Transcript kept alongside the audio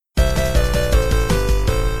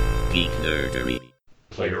Geek Nerdery.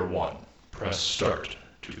 Player 1, press start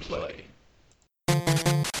to play.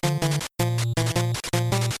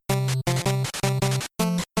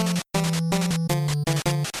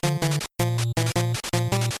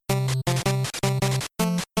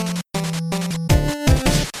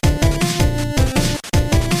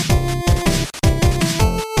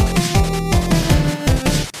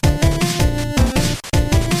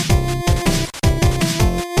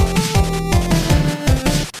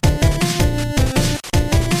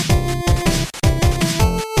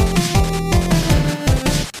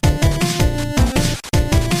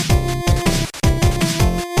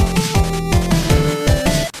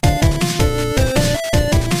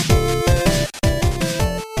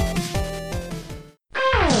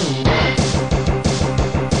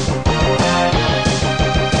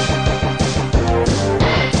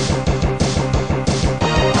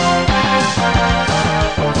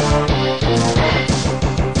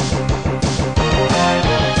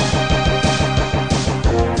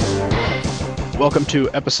 Welcome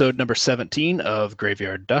to episode number 17 of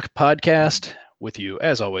Graveyard Duck Podcast. With you,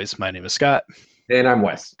 as always, my name is Scott. And I'm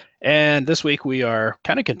Wes. And this week we are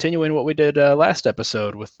kind of continuing what we did last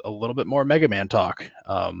episode with a little bit more Mega Man talk.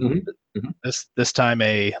 This time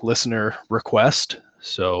a listener request.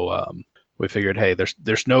 So we figured, hey,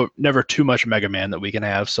 there's never too much Mega Man that we can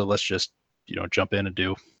have. So let's just jump in and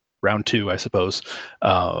do round two, I suppose.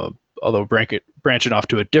 Although branching off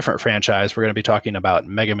to a different franchise, we're going to be talking about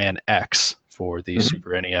Mega Man X for the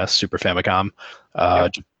Super NES, Super Famicom.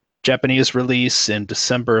 Japanese release in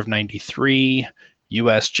December of 93,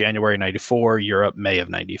 US January 94, Europe May of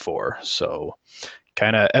 94. So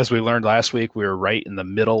kind of as we learned last week, we were right in the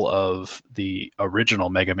middle of the original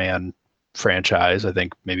Mega Man franchise. I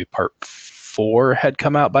think maybe part 4 had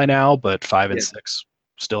come out by now, but 5 and 6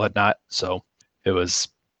 still had not. So it was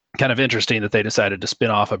kind of interesting that they decided to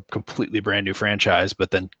spin off a completely brand new franchise,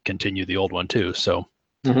 but then continue the old one too. So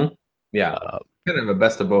kind of a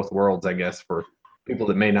best of both worlds, I guess, for people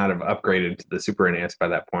that may not have upgraded to the Super NES by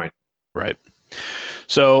that point. Right.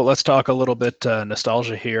 So let's talk a little bit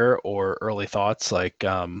nostalgia here, or early thoughts. Like,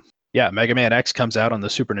 Mega Man X comes out on the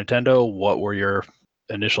Super Nintendo. What were your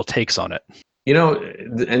initial takes on it?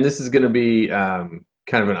 And this is going to be kind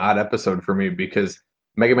of an odd episode for me because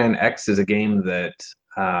Mega Man X is a game that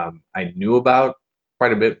I knew about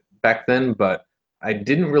quite a bit back then, but I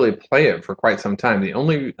didn't really play it for quite some time. The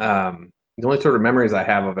only sort of memories I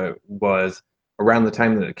have of it was around the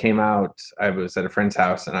time that it came out. I was at a friend's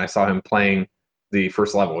house and I saw him playing the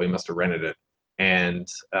first level. He must have rented it, and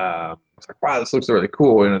I was like, "Wow, this looks really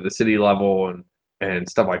cool!" The city level and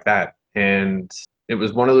stuff like that. And it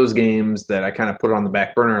was one of those games that I kind of put on the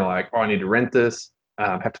back burner, like, "Oh, I need to rent this.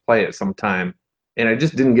 Have to play it sometime." And I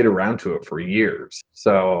just didn't get around to it for years.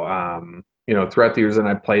 So, throughout the years, and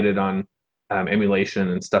I played it on emulation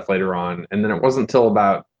and stuff later on. And then it wasn't until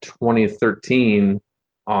about 2013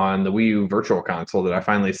 on the Wii U Virtual Console that I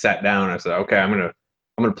finally sat down and I said, okay, I'm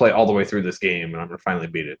gonna play all the way through this game and I'm gonna finally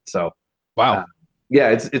beat it. So, wow,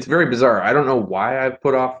 it's very bizarre. I don't know why I've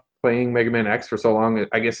put off playing Mega Man X for so long.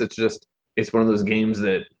 I guess it's one of those games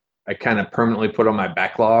that I kind of permanently put on my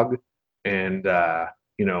backlog and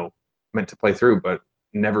meant to play through, but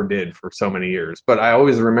never did for so many years. But I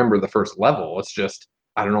always remember the first level. It's just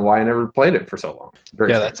I don't know why I never played it for so long.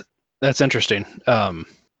 That's interesting.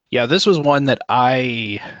 This was one that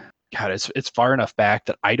it's far enough back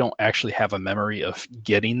that I don't actually have a memory of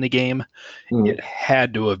getting the game. It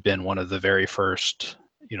had to have been one of the very first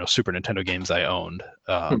Super Nintendo games I owned.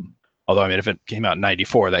 Although if it came out in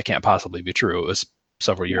 94, that can't possibly be true. It was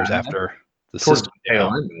several years after the system.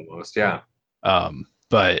 Almost,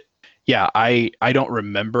 but I don't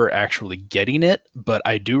remember actually getting it, but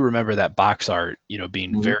I do remember that box art,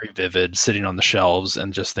 being very vivid, sitting on the shelves,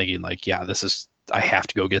 and just thinking like, I have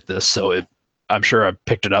to go get this. So I'm sure I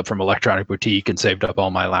picked it up from Electronic Boutique and saved up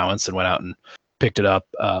all my allowance and went out and picked it up.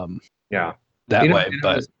 That way.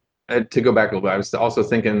 But to go back a little bit, I was also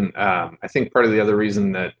thinking, I think part of the other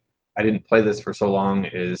reason that I didn't play this for so long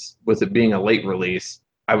is with it being a late release,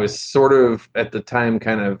 I was sort of at the time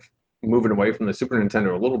kind of moving away from the Super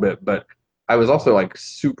Nintendo a little bit, but I was also like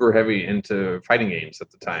super heavy into fighting games at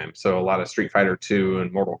the time. So a lot of Street Fighter 2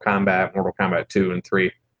 and Mortal Kombat 2 and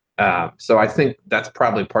 3. So I think that's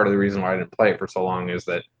probably part of the reason why I didn't play it for so long is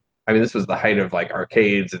that, this was the height of like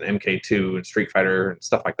arcades and MK2 and Street Fighter and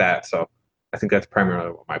stuff like that. So I think that's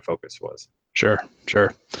primarily what my focus was. Sure.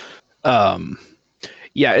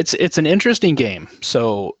 It's an interesting game.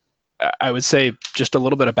 So I would say just a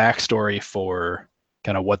little bit of backstory for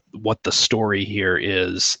kind of what the story here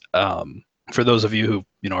is. For those of you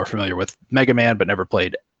who are familiar with Mega Man but never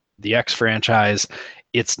played the X franchise,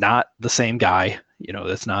 it's not the same guy.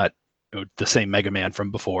 It's not the same Mega Man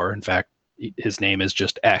from before. In fact, his name is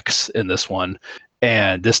just X in this one.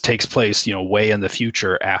 And this takes place, way in the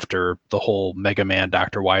future after the whole Mega Man,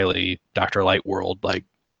 Dr. Wily, Dr. Light world,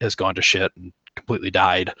 has gone to shit and completely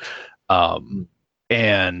died.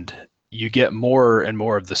 And you get more and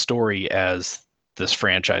more of the story as this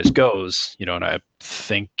franchise goes, and I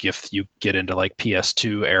think if you get into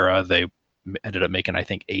PS2 era, they ended up making, I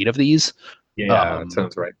think, 8 of these. Yeah, that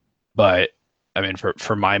sounds right. But I mean,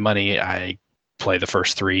 for my money, I play the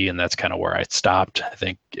first 3, and that's kind of where I stopped. I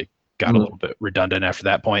think it got a little bit redundant after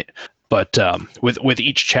that point. But with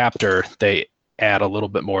each chapter, they add a little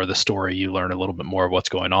bit more of the story. You learn a little bit more of what's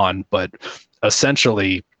going on. But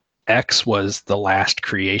essentially, X was the last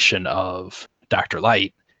creation of Dr.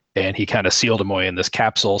 Light, and he kind of sealed him away in this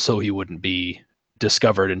capsule so he wouldn't be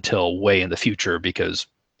discovered until way in the future, because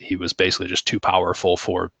he was basically just too powerful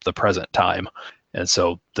for the present time. And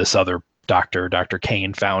so this other doctor, Dr.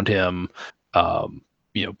 Kane, found him,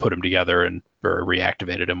 put him together and or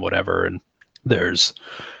reactivated him, whatever. And there's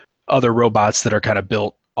other robots that are kind of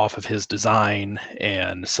built off of his design,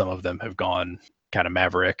 and some of them have gone kind of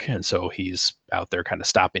maverick. And so he's out there kind of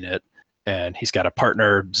stopping it. And he's got a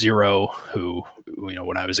partner, Zero, who,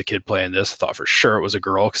 when I was a kid playing this, I thought for sure it was a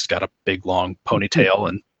girl because it's got a big, long ponytail.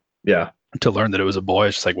 And to learn that it was a boy,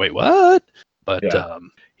 it's just like, wait, what? But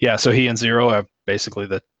so he and Zero are basically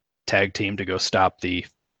the tag team to go stop the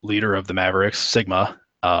leader of the Mavericks, Sigma.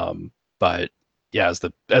 But yeah,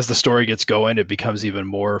 as the story gets going, it becomes even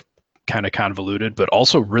more kind of convoluted, but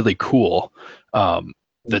also really cool.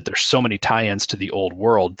 That there's so many tie-ins to the old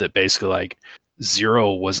world that basically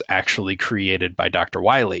Zero was actually created by Dr.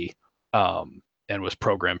 Wily, and was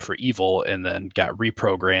programmed for evil, and then got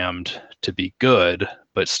reprogrammed to be good,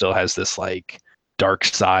 but still has this dark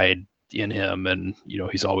side in him. And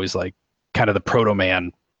he's always kind of the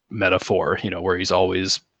Proto-Man metaphor, where he's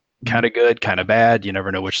always kind of good, kind of bad. You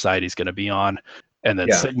never know which side he's going to be on. And then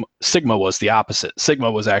Sigma was the opposite.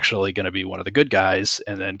 Sigma was actually going to be one of the good guys,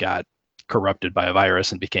 and then got corrupted by a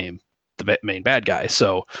virus and became the main bad guy.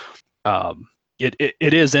 So it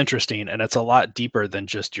is interesting, and it's a lot deeper than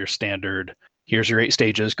just your standard, here's your 8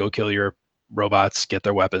 stages, go kill your robots, get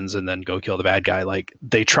their weapons, and then go kill the bad guy.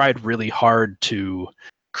 They tried really hard to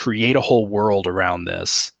create a whole world around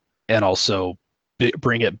this, and also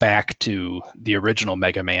bring it back to the original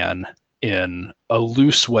Mega Man in a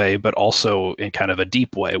loose way, but also in kind of a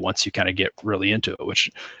deep way once you kind of get really into it,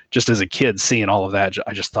 which just as a kid seeing all of that,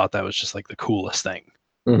 I just thought that was just the coolest thing.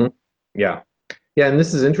 Mm-hmm. Yeah. And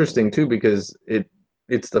this is interesting too, because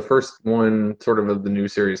it's the first one sort of the new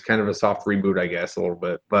series, kind of a soft reboot, I guess, a little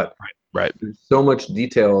bit, but right. There's so much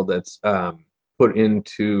detail that's put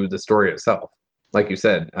into the story itself. Like you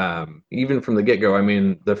said, even from the get-go, I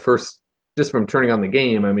mean, just from turning on the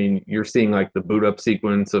game, I mean, you're seeing the boot up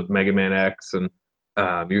sequence of Mega Man X, and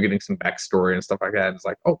you're getting some backstory and stuff like that. It's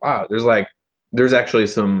oh wow, there's actually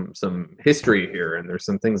some history here, and there's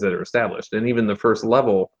some things that are established. And even the first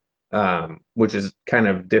level, which is kind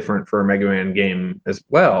of different for a Mega Man game as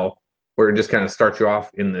well, where it just kind of starts you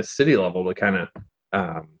off in this city level to kind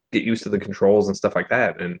of get used to the controls and stuff like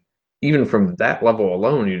that. And even from that level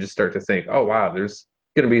alone, you just start to think, oh wow, there's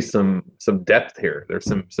going to be some depth here. There's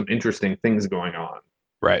some interesting things going on.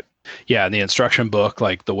 Right. Yeah, and the instruction book,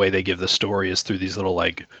 the way they give the story is through these little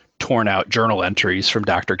torn out journal entries from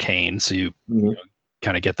Dr. Kane. So you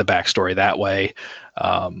kind of get the backstory that way.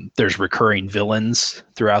 There's recurring villains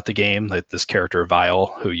throughout the game, like this character Vile,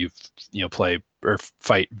 who you play or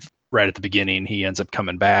fight right at the beginning. He ends up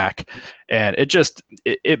coming back, and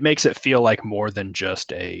it makes it feel like more than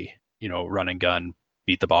just a run and gun,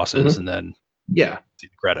 beat the bosses, and then see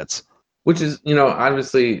the credits. Which is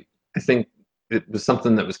obviously, I think it was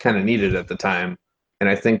something that was kind of needed at the time. And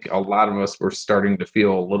I think a lot of us were starting to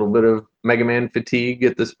feel a little bit of Mega Man fatigue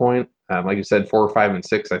at this point. Like you said, 4, 5, and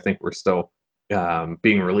 6, I think were still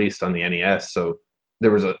being released on the NES. So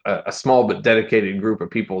there was a small but dedicated group of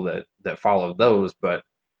people that followed those. But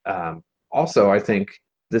also, I think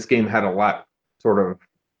this game had a lot sort of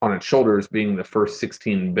on its shoulders, being the first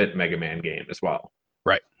 16-bit Mega Man game as well.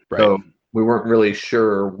 Right. So we weren't really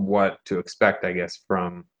sure what to expect, I guess,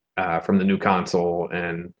 from the new console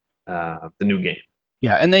and the new game.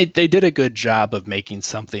 Yeah, and they did a good job of making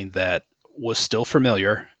something that was still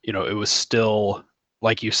familiar. It was still,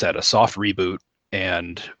 like you said, a soft reboot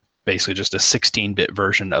and basically just a 16-bit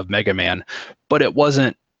version of Mega Man, but it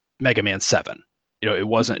wasn't Mega Man 7. It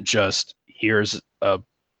wasn't just here's a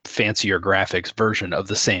fancier graphics version of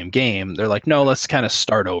the same game. They're no, let's kind of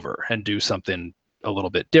start over and do something a little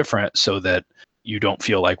bit different so that you don't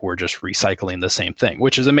feel like we're just recycling the same thing,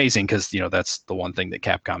 which is amazing because that's the one thing that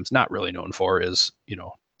Capcom's not really known for is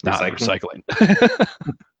not recycling.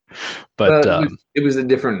 But it was a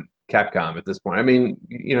different Capcom at this point. I mean,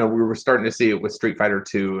 we were starting to see it with Street Fighter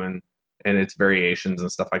 2 and its variations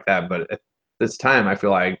and stuff like that. But at this time, I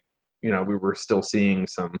feel like we were still seeing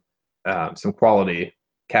some quality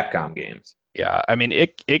Capcom games. Yeah, I mean,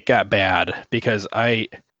 it got bad because like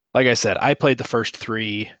I said, I played the first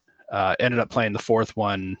 3. Ended up playing the 4th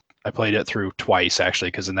one. I played it through twice actually,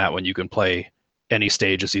 because in that one you can play any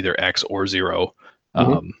stage as either X or 0,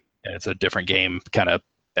 and it's a different game kind of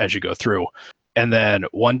as you go through. And then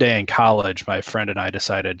one day in college, my friend and I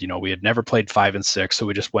decided, we had never played 5 and 6, so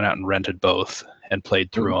we just went out and rented both and played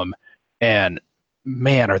through them. And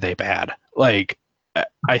man, are they bad! Like,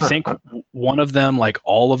 I think one of them, like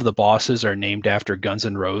all of the bosses, are named after Guns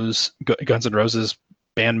N' Roses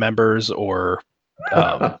band members, or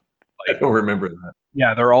I don't remember that.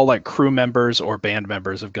 Yeah, they're all like crew members or band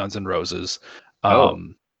members of Guns N' Roses.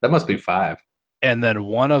 That must be 5. And then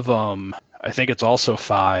one of them, I think it's also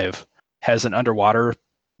 5, has an underwater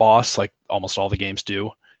boss, like almost all the games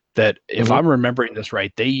do. That, if I'm remembering this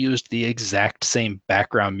right, they used the exact same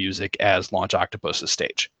background music as Launch Octopus's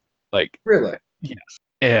stage. Like, really? Yes.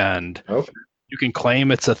 And you can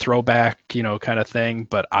claim it's a throwback, kind of thing,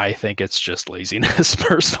 but I think it's just laziness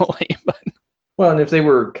personally. Well, and if they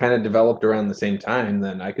were kind of developed around the same time,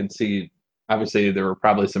 then I could see, obviously, there were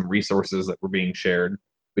probably some resources that were being shared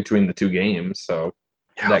between the 2 games. So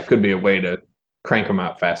that could be a way to crank them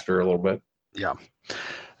out faster a little bit. Yeah.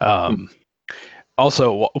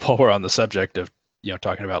 Also, while we're on the subject of,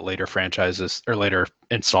 talking about later franchises or later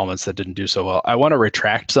installments that didn't do so well, I want to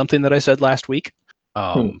retract something that I said last week.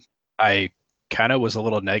 I kind of was a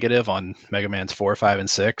little negative on Mega Man's 4, 5, and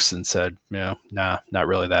 6 and said, nah, not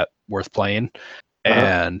really that worth playing.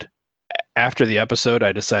 And after the episode,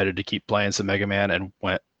 I decided to keep playing some Mega Man and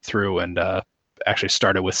went through and actually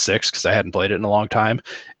started with 6 because I hadn't played it in a long time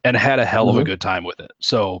and had a hell of a good time with it.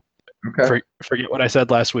 So forget what I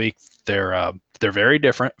said last week. They're very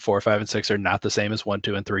different. 4, 5, and 6 are not the same as 1,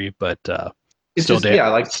 2, and 3, but still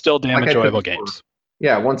damn enjoyable games.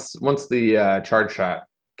 Yeah, once the charge shot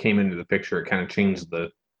came into the picture, it kind of changed the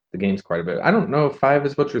games quite a bit. I don't know if 5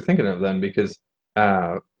 is what you're thinking of then, because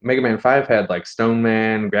Mega Man 5 had like Stone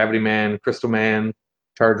Man, Gravity Man, Crystal Man,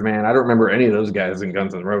 Charge Man. I don't remember any of those guys in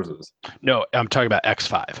Guns N' Roses. No, I'm talking about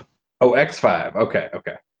X5. Oh, X5. Okay.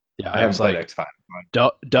 Yeah, I haven't played X5.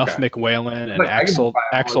 Duff McWhalen and Axel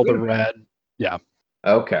the Red. Yeah.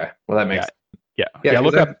 Okay. Well, that makes sense. Yeah.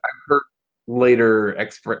 Look up. I've heard later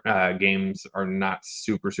X games are not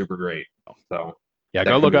super great. So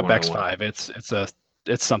go look up X5.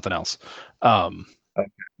 It's something else.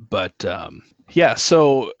 But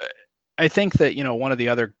so I think that one of the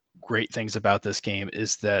other great things about this game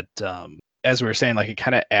is that as we were saying, like, it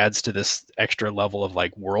kind of adds to this extra level of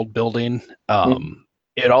like world building.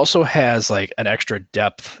 It also has like an extra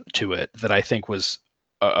depth to it that I think was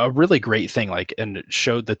a really great thing. Like, and it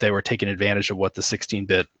showed that they were taking advantage of what the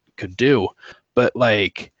 16-bit could do. But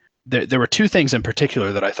like, there were 2 things in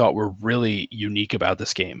particular that I thought were really unique about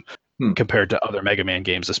this game compared to other Mega Man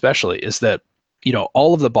games, especially, is that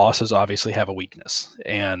all of the bosses obviously have a weakness,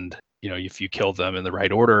 and if you kill them in the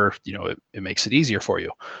right order, it makes it easier for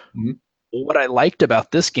you. What I liked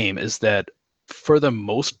about this game is that for the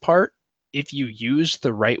most part, if you used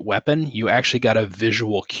the right weapon, you actually got a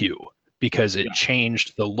visual cue because it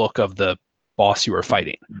changed the look of the boss you were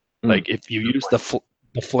fighting. Like, if you use the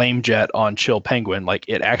flame jet on Chill Penguin, like,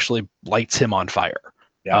 it actually lights him on fire.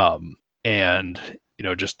 And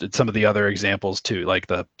just some of the other examples too, like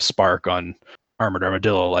the spark on Armored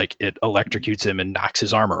Armadillo, like, it electrocutes him and knocks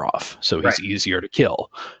his armor off, so he's easier to kill.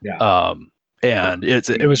 And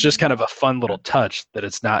it was just kind of a fun little touch that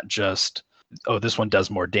it's not just, oh, this one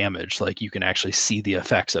does more damage. Like, you can actually see the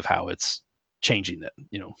effects of how it's changing it.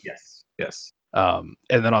 Yes. And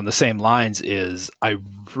then on the same lines is, I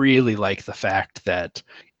really like the fact that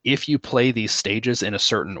if you play these stages in a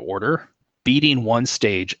certain order, beating one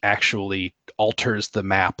stage actually alters the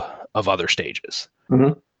map of other stages.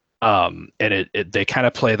 And they kind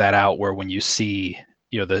of play that out where when you see,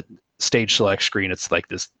 the stage select screen, it's like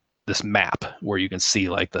this map where you can see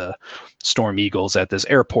like the Storm Eagles at this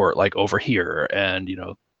airport, like over here, and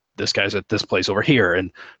this guy's at this place over here,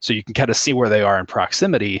 and so you can kind of see where they are in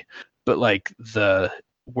proximity. But like,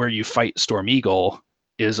 where you fight Storm Eagle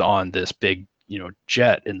is on this big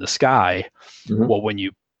jet in the sky. Well, when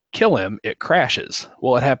you kill him, it crashes.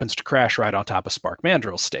 Well, it happens to crash right on top of Spark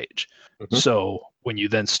Mandrill's stage. So when you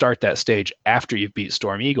then start that stage after you've beat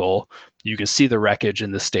Storm Eagle, you can see the wreckage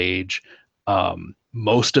in the stage.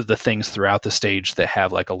 most of the things throughout the stage that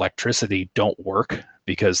have like electricity don't work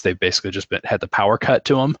because they've basically just had the power cut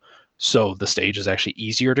to them. So the stage is actually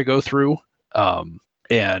easier to go through.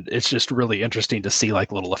 And it's just really interesting to see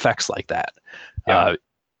like little effects like that. Yeah.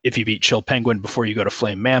 If you beat Chill Penguin before you go to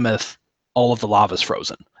Flame Mammoth, all of the lava's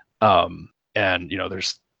frozen. And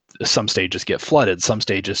there's some stages get flooded, some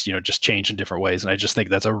stages, just change in different ways. And I just think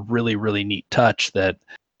that's a really, really neat touch that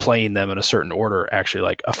playing them in a certain order actually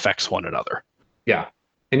like affects one another. Yeah.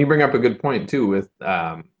 And you bring up a good point too with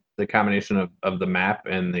the combination of the map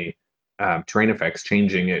and the terrain effects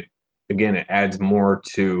changing it. Again, it adds more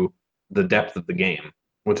to the depth of the game,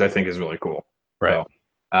 which I think is really cool. Right.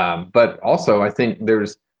 So, but also I think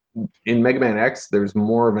in Mega Man X, there's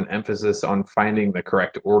more of an emphasis on finding the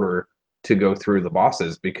correct order to go through the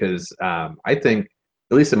bosses because I think,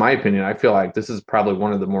 at least in my opinion, I feel like this is probably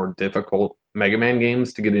one of the more difficult Mega Man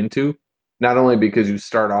games to get into. Not only because you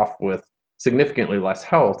start off with significantly less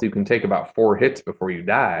health, you can take about 4 hits before you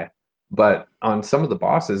die, but on some of the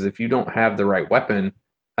bosses, if you don't have the right weapon,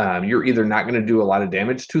 you're either not going to do a lot of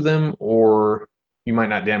damage to them or you might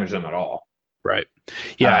not damage them at all. Right.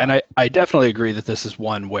 Yeah, and I definitely agree that this is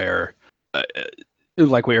one where,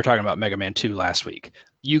 like we were talking about Mega Man 2 last week,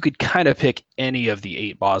 you could kind of pick any of the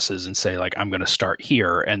 8 bosses and say, like, I'm going to start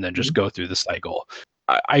here and then just go through the cycle.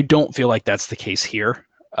 I don't feel like that's the case here.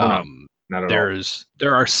 No, not at all.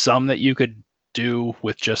 There are some that you could do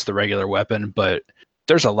with just the regular weapon, but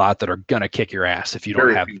there's a lot that are going to kick your ass if you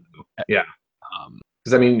don't have. Yeah.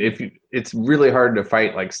 Because I mean, it's really hard to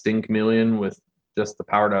fight like Sting Chameleon with just the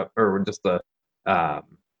powered up or just the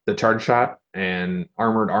charge shot and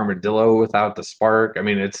armored armadillo without the spark. I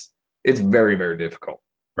mean, it's very, very difficult.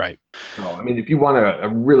 Right. So I mean, if you want a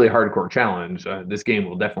really hardcore challenge, this game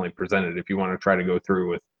will definitely present it. If you want to try to go through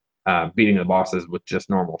with beating the bosses with just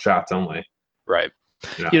normal shots only. Right.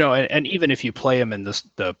 And even if you play them in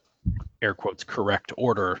the air quotes correct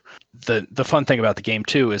order, the fun thing about the game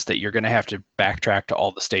too is that you're going to have to backtrack to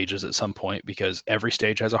all the stages at some point because every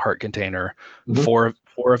stage has a heart container. Mm-hmm.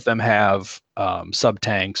 Four of them have sub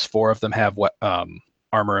tanks. 4 of them have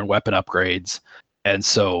armor and weapon upgrades, and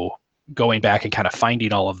so going back and kind of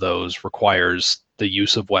finding all of those requires the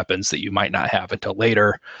use of weapons that you might not have until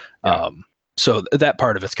later. Yeah. So that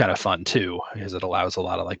part of it's kind of fun too, because it allows a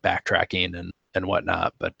lot of like backtracking and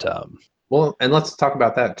whatnot. But well, and let's talk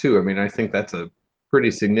about that too. I mean, I think that's a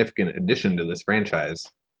pretty significant addition to this franchise,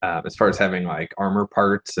 as far as having like armor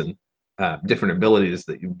parts and different abilities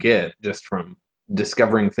that you get just from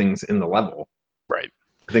discovering things in the level. Right.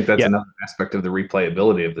 I think that's another aspect of the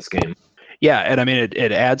replayability of this game. Yeah, and I mean,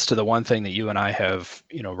 it adds to the one thing that you and I have,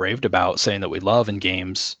 raved about, saying that we love in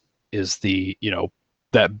games is the,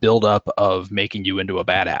 that buildup of making you into a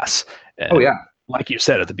badass. And, oh yeah. Like you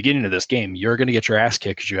said, at the beginning of this game, you're going to get your ass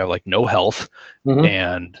kicked because you have like no health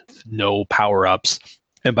and no power ups.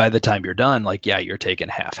 And by the time you're done, like, yeah, you're taking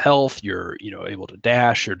half health, you're, able to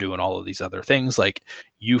dash, you're doing all of these other things. Like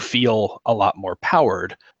you feel a lot more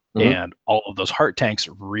powered and all of those heart tanks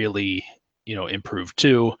really, improve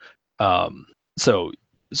too. So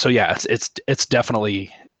yeah, it's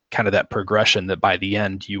definitely kind of that progression that by the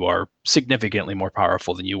end you are significantly more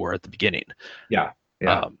powerful than you were at the beginning. Yeah.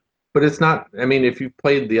 Yeah. But it's not, I mean, if you've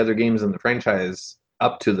played the other games in the franchise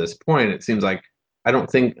up to this point, it seems like, I don't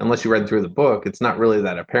think, unless you read through the book, it's not really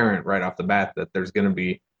that apparent right off the bat that there's going to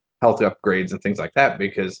be health upgrades and things like that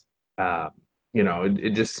because,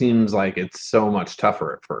 it just seems like it's so much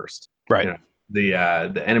tougher at first. Right. The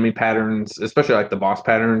enemy patterns, especially like the boss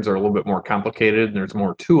patterns, are a little bit more complicated and there's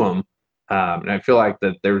more to them. And I feel like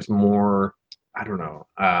that there's more, I don't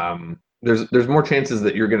know, there's more chances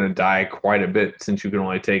that you're going to die quite a bit since you can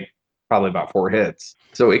only take probably about 4 hits.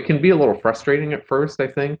 So it can be a little frustrating at first, I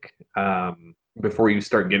think, before you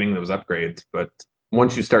start getting those upgrades. But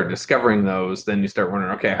once you start discovering those, then you start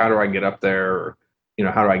wondering, okay, how do I get up there? Or,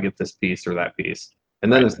 how do I get this piece or that piece?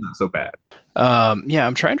 And then it's not so bad. Yeah,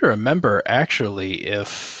 I'm trying to remember actually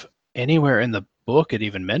if anywhere in the book it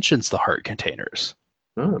even mentions the heart containers.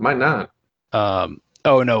 Oh, it might not.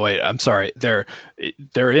 Oh no, wait, I'm sorry. They're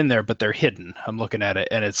in there, but they're hidden. I'm looking at it,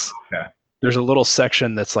 and it's there's a little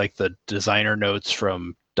section that's like the designer notes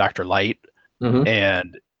from Dr. Light,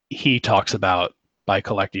 and he talks about by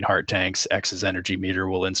collecting heart tanks, X's energy meter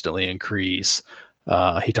will instantly increase.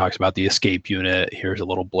 He talks about the escape unit. Here's a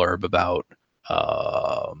little blurb about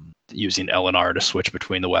using LNR to switch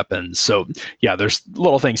between the weapons. So yeah, there's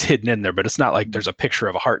little things hidden in there, but it's not like there's a picture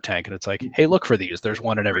of a heart tank and it's like, hey, look for these. There's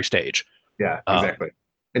one in every stage. Yeah, exactly.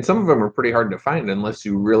 And some of them are pretty hard to find unless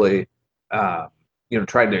you really,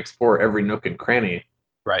 tried to explore every nook and cranny.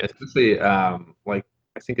 Right. Especially like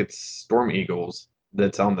I think it's Storm Eagles.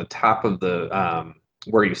 that's on the top of the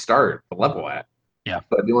where you start the level at. Yeah.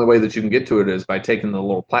 But the only way that you can get to it is by taking the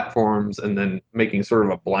little platforms and then making sort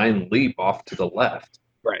of a blind leap off to the left.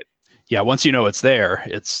 Right. Yeah. Once you know it's there,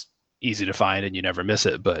 it's easy to find and you never miss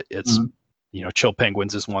it. But it's, Chill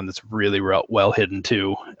Penguins is one that's really well hidden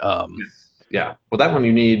too. Yeah. Well, that one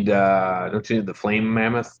you need, don't you need the Flame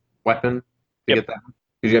Mammoth weapon to get that one?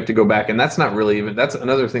 Because you have to go back, and that's not really even, that's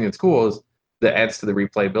another thing that's cool is that adds to the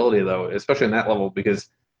replayability though, especially in that level, because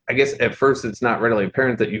I guess at first it's not readily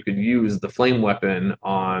apparent that you could use the flame weapon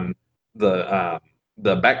on the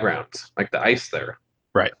backgrounds, like the ice there.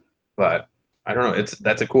 Right. But I don't know,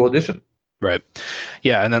 that's a cool addition. Right.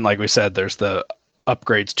 Yeah, and then like we said, there's the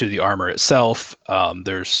upgrades to the armor itself.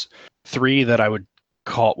 There's 3 that I would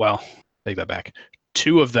call, well, take that back.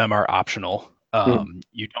 2 of them are optional.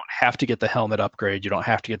 You don't have to get the helmet upgrade. You don't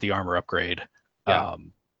have to get the armor upgrade. Yeah.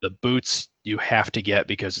 The boots you have to get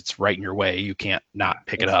because it's right in your way. You can't not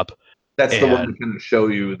pick it up. That's the one to kind of show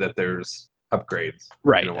you that there's upgrades.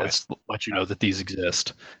 Right. It's let you know that these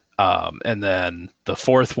exist. And then the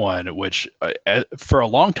 4th one, which for a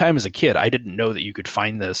long time as a kid, I didn't know that you could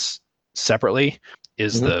find this separately,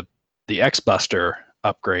 is the X-Buster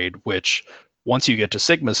upgrade, which once you get to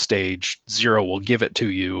Sigma's stage, Zero will give it to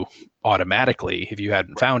you automatically if you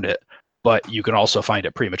hadn't found it. But you can also find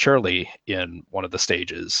it prematurely in one of the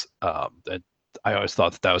stages. That I always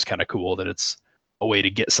thought that was kind of cool, that it's a way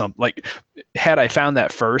to get some, like, had I found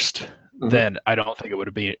that first, then I don't think it would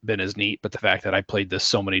have been as neat. But the fact that I played this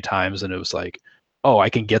so many times and it was like, oh,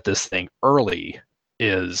 I can get this thing early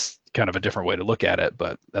is kind of a different way to look at it.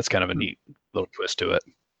 But that's kind of a neat little twist to it.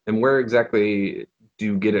 And where exactly do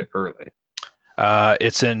you get it early?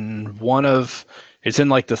 It's in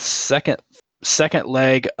like the second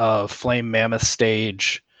leg of Flame Mammoth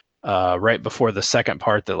stage, right before the second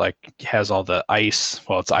part that like has all the ice.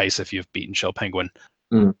 Well, it's ice if you've beaten Chill Penguin.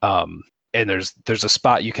 And there's a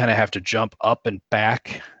spot you kind of have to jump up and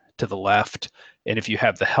back to the left, and if you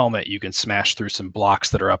have the helmet, you can smash through some blocks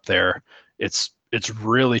that are up there. It's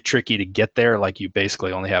really tricky to get there. Like, you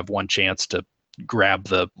basically only have one chance to grab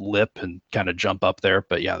the lip and kind of jump up there.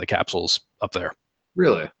 But yeah, the capsule's up there.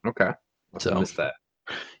 Really? Okay. So missed that.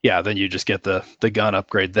 Yeah, then you just get the gun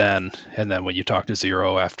upgrade then, and then when you talk to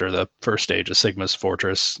Zero after the first stage of Sigma's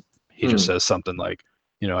Fortress, he just says something like,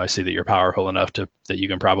 I see that you're powerful enough that you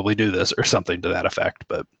can probably do this, or something to that effect.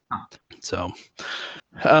 But so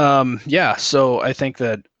I think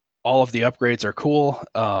that all of the upgrades are cool.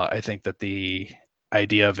 I think that the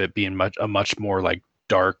idea of it being a much more like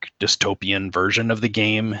dark dystopian version of the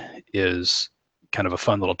game is kind of a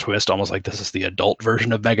fun little twist, almost like this is the adult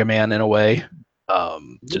version of Mega Man in a way.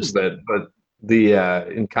 Just but the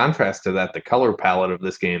in contrast to that, the color palette of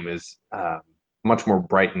this game is much more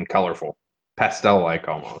bright and colorful, pastel-like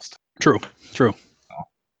almost. True.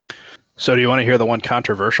 So do you want to hear the one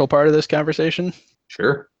controversial part of this conversation?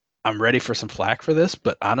 Sure. I'm ready for some flack for this,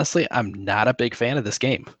 but honestly, I'm not a big fan of this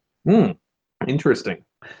game. Interesting.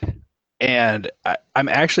 And I'm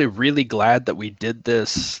actually really glad that we did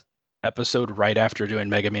this episode right after doing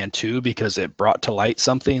Mega Man 2, because it brought to light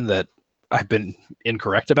something that I've been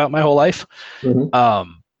incorrect about my whole life. No,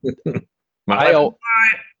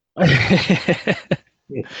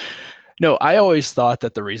 I always thought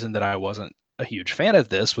that the reason that I wasn't a huge fan of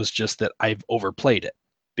this was just that I've overplayed it,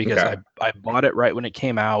 because I bought it right when it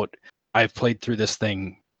came out. I've played through this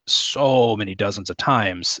thing so many dozens of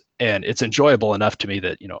times, and it's enjoyable enough to me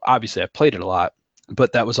that, obviously I've played it a lot,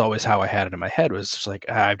 but that was always how I had it in my head, was just like,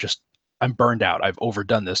 I'm burned out. I've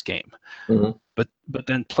overdone this game. But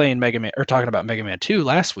then playing Mega Man, or talking about Mega Man 2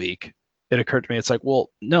 last week, it occurred to me, it's like, well,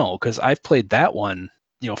 no, because I've played that one,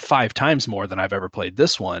 5 times more than I've ever played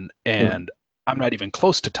this one, and I'm not even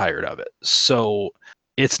close to tired of it. So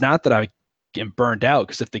it's not that I am burned out,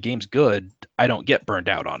 because if the game's good, I don't get burned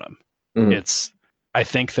out on them. I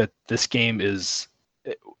think that this game is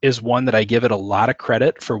one that I give it a lot of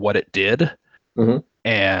credit for what it did.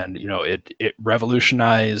 And it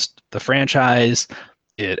revolutionized the franchise.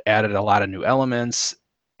 It added a lot of new elements.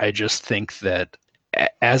 I just think that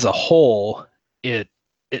as a whole, it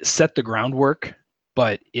set the groundwork,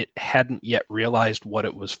 but it hadn't yet realized what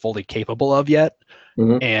it was fully capable of yet.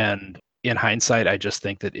 And in hindsight, I just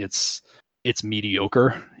think that it's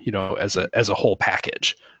mediocre, as a whole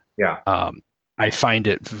package. I find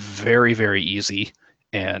it very, very easy.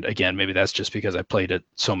 And again, maybe that's just because I played it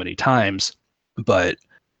so many times, but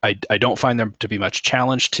I don't find there to be much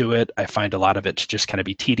challenge to it. I find a lot of it to just kind of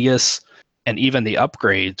be tedious. And even the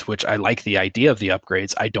upgrades, which I like the idea of the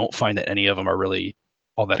upgrades, I don't find that any of them are really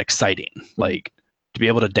all that exciting. Like, to be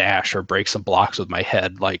able to dash or break some blocks with my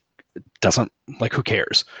head, like, doesn't, like, who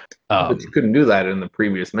cares? But you couldn't do that in the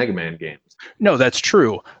previous Mega Man games. No, that's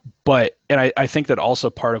true. But, and I think that also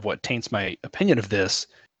part of what taints my opinion of this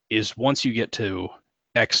is once you get to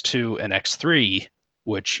X2 and X3,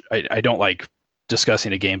 which I don't like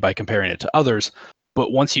discussing a game by comparing it to others,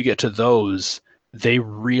 but once you get to those, they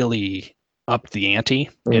really upped the ante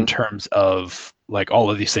in terms of like all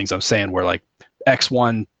of these things I'm saying, where like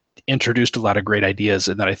X1 introduced a lot of great ideas,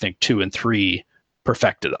 and then I think 2 and 3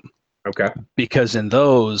 perfected them. Okay. Because in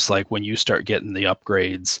those, like when you start getting the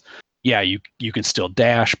upgrades, yeah, you can still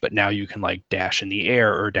dash, but now you can like dash in the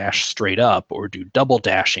air or dash straight up or do double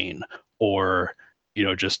dashing, or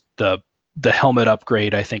just the helmet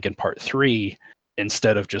upgrade. I think in part 3,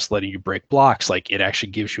 instead of just letting you break blocks, like it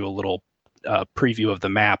actually gives you a little preview of the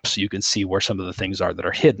map, so you can see where some of the things are that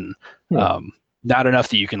are hidden. Not enough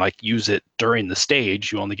that you can like use it during the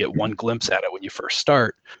stage. You only get one glimpse at it when you first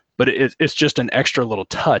start. But it's just an extra little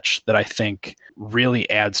touch that I think really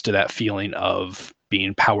adds to that feeling of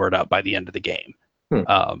being powered up by the end of the game.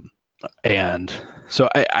 And so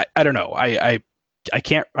I don't know. I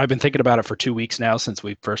can't. I've been thinking about it for 2 weeks now since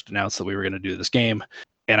we first announced that we were going to do this game,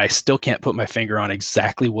 and I still can't put my finger on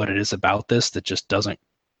exactly what it is about this that just doesn't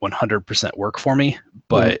 100% work for me.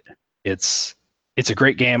 But it's a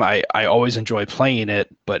great game. I always enjoy playing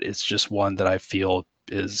it, but it's just one that I feel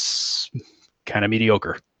is kind of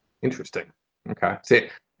mediocre. Interesting. Okay. See,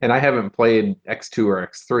 and I haven't played X2 or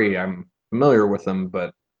X3. I'm familiar with them,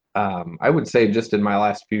 but I would say just in my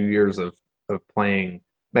last few years of playing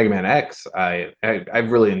Mega Man X,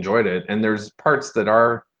 I've really enjoyed it. And there's parts that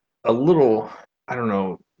are a little, I don't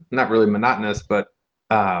know, not really monotonous, but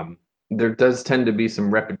there does tend to be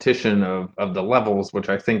some repetition of the levels, which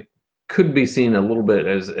I think could be seen a little bit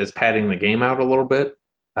as padding the game out a little bit,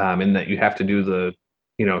 in that you have to do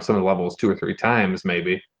some of the levels 2 or 3 times,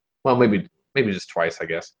 maybe. Well, maybe just twice, I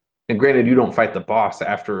guess. And granted, you don't fight the boss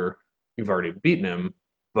after you've already beaten him,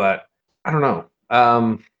 but I don't know.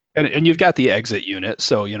 And you've got the exit unit,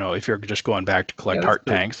 so if you're just going back to collect heart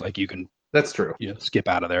tanks, like you can. That's true. Skip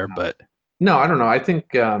out of there, but no, I don't know. I think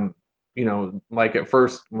like at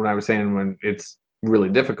first when I was saying when it's really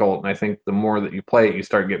difficult, and I think the more that you play it, you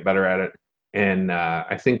start to get better at it. And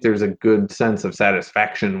I think there's a good sense of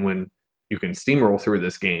satisfaction when you can steamroll through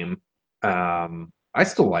this game. I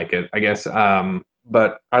still like it, I guess,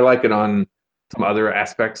 but I like it on some other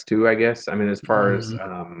aspects too, I guess. I mean, as far as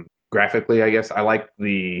graphically, I guess I like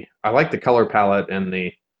the color palette and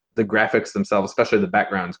the graphics themselves, especially the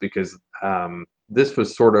backgrounds, because this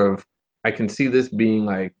was sort of, I can see this being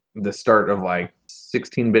like the start of like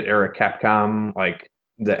 16-bit era Capcom, like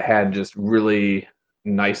that had just really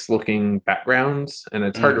nice looking backgrounds, and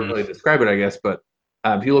it's hard to really describe it, I guess, but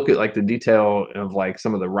if you look at like the detail of like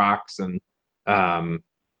some of the rocks and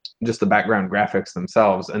just the background graphics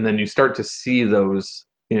themselves, and then you start to see those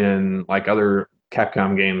in like other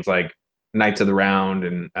Capcom games like Knights of the Round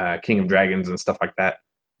and King of Dragons and stuff like that,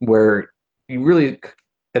 where you really,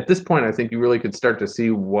 at this point, I think you really could start to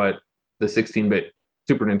see what the 16-bit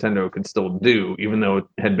Super Nintendo could still do, even though it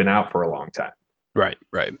had been out for a long time. Right.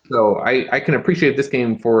 So I can appreciate this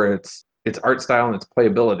game for its art style and its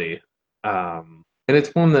playability. And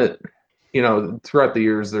it's one that, throughout the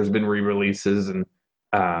years, there's been re-releases and,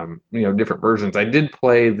 different versions. I did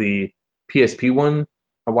play the PSP one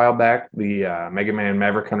a while back, the Mega Man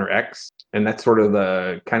Maverick Hunter X, and that's sort of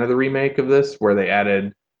the remake of this, where they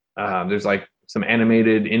added, there's like some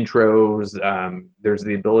animated intros. There's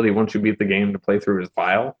the ability, once you beat the game, to play through his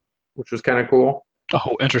file, which was kind of cool.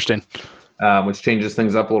 Oh, interesting. Which changes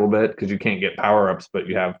things up a little bit because you can't get power-ups, but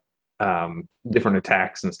you have different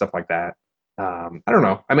attacks and stuff like that. I don't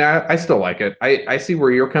know. I mean, I still like it. I see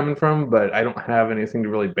where you're coming from, but I don't have anything to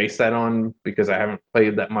really base that on because I haven't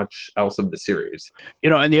played that much else of the series.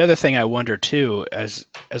 And the other thing I wonder too, as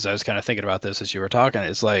I was kind of thinking about this as you were talking,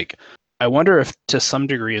 is like, I wonder if to some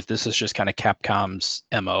degree if this is just kind of Capcom's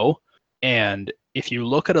MO. And if you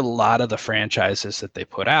look at a lot of the franchises that they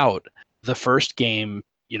put out, the first game,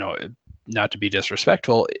 not to be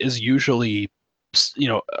disrespectful, is usually,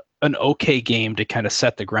 an okay game to kind of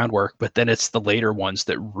set the groundwork, but then it's the later ones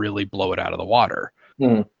that really blow it out of the water.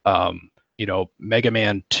 Mega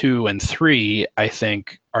Man 2 and 3, I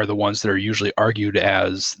think, are the ones that are usually argued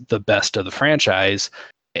as the best of the franchise,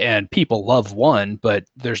 and people love 1, but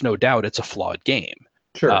there's no doubt it's a flawed game.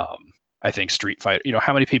 Sure. I think Street Fighter,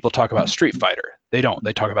 how many people talk about Street Fighter? They don't.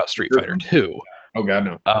 They talk about Street Fighter 2. Oh,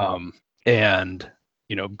 God, no. And,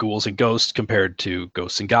 Ghouls and Ghosts compared to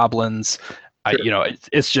Ghosts and Goblins. Sure.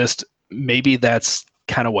 It's just, maybe that's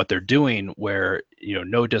kind of what they're doing, where,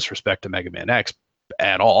 no disrespect to Mega Man X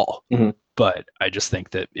at all, But I just think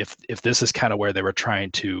that if this is kind of where they were trying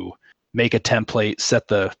to make a template, set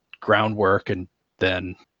the groundwork, and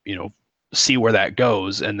then, see where that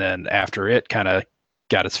goes, and then after it kind of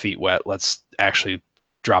got its feet wet, let's actually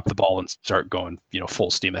drop the ball and start going, full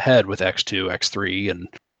steam ahead with X2, X3, and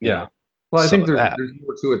Well, I think there's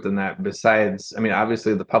more to it than that. Besides, I mean,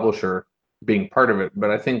 obviously the publisher being part of it, but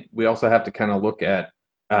I think we also have to kind of look at,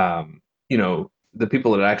 the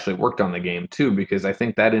people that actually worked on the game too, because I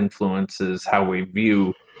think that influences how we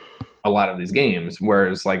view a lot of these games.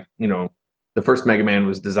 Whereas, like, the first Mega Man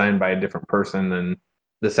was designed by a different person than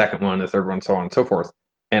the second one, the third one, so on and so forth.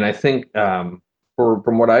 And I think, from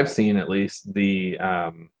what I've seen, at least,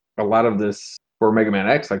 a lot of this for Mega Man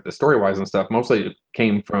X, like the story-wise and stuff, mostly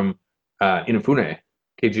came from Inafune,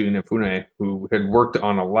 Keiji Inafune, who had worked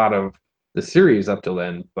on a lot of the series up till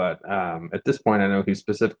then. But at this point, I know he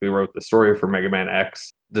specifically wrote the story for Mega Man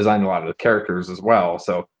X, designed a lot of the characters as well.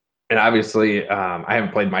 So, and obviously, I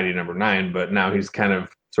haven't played Mighty Number 9, but now he's kind of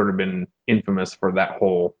sort of been infamous for that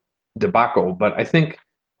whole debacle. But I think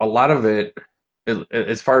a lot of it,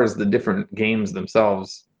 as far as the different games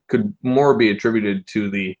themselves, could more be attributed to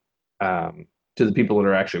the people that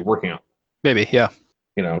are actually working on them. Maybe, yeah.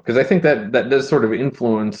 Because I think that does sort of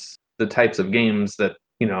influence the types of games that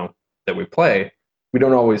that we play. We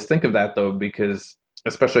don't always think of that though, because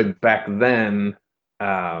especially back then,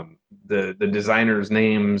 the designers'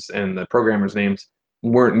 names and the programmers' names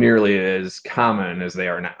weren't nearly as common as they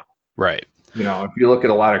are now. Right. If you look at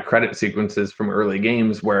a lot of credit sequences from early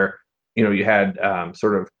games where you had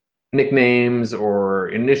sort of nicknames or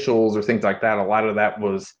initials or things like that, a lot of that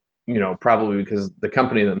was probably because the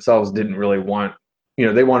company themselves didn't really want,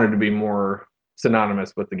 they wanted to be more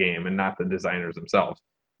synonymous with the game and not the designers themselves.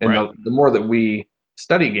 And right. the more that we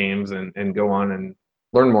study games and go on and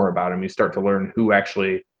learn more about them, you start to learn who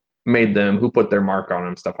actually made them, who put their mark on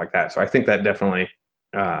them, stuff like that. So I think that definitely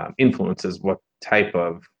influences what type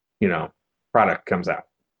of product comes out.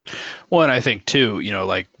 Well, and I think too,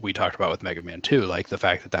 like we talked about with Mega Man 2, like the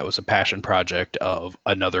fact that was a passion project of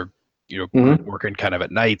another group working kind of at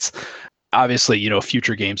nights. Obviously,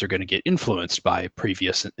 future games are going to get influenced by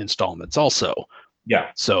previous installments also.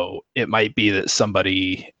 Yeah. So it might be that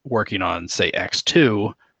somebody working on, say,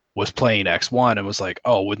 X2 was playing X1 and was like,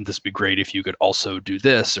 oh, wouldn't this be great if you could also do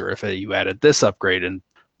this, or if you added this upgrade? And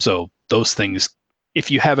so those things,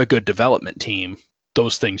 if you have a good development team,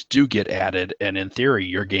 those things do get added. And in theory,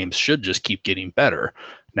 your games should just keep getting better.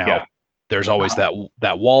 Now, there's always that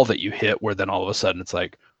wall that you hit where then all of a sudden it's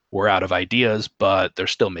like, we're out of ideas, but they're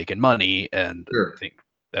still making money. And I think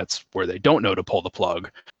that's where they don't know to pull the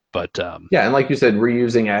plug. But and like you said,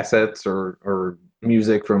 reusing assets or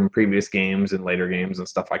music from previous games and later games and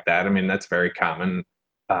stuff like that. I mean, that's very common,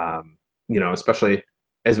 especially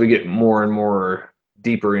as we get more and more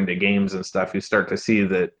deeper into games and stuff, you start to see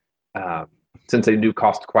that since they do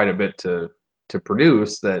cost quite a bit to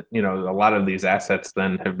produce, that, a lot of these assets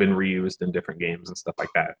then have been reused in different games and stuff like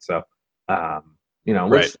that. So,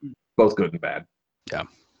 which both good and bad. Yeah.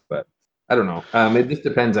 But I don't know. It just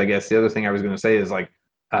depends, I guess. The other thing I was going to say is like,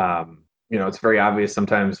 it's very obvious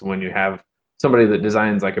sometimes when you have somebody that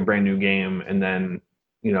designs like a brand new game and then,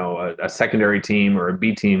 a secondary team or a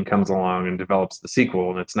B team comes along and develops the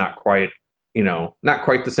sequel, and it's not quite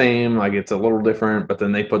the same, like it's a little different, but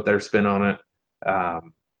then they put their spin on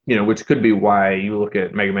it, which could be why you look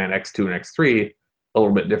at Mega Man X2 and X3 a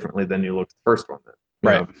little bit differently than you looked at the first one.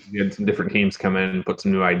 You had some different teams come in and put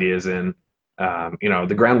some new ideas in.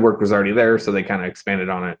 The groundwork was already there, so they kind of expanded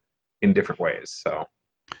on it in different ways. So,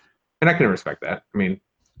 and I can respect that. I mean, it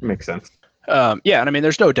makes sense. And I mean,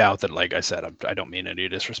 there's no doubt that, like I said, I don't mean any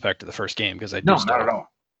disrespect to the first game, because not at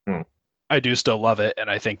all. I do still love it, and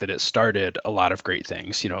I think that it started a lot of great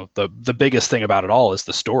things. The biggest thing about it all is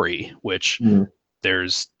the story, which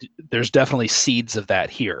there's definitely seeds of that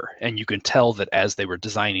here, and you can tell that as they were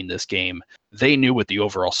designing this game, they knew what the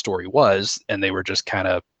overall story was, and they were just kind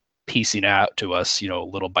of piecing out to us,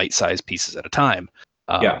 little bite-sized pieces at a time.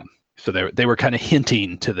 So they were kind of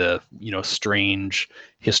hinting to the, strange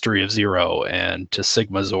history of Zero and to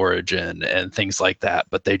Sigma's origin and things like that,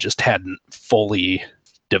 but they just hadn't fully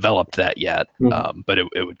developed that yet. But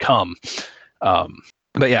it would come.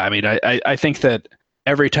 But yeah, I mean, I think that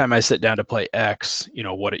every time I sit down to play X,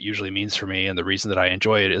 what it usually means for me, and the reason that I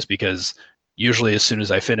enjoy it is because usually as soon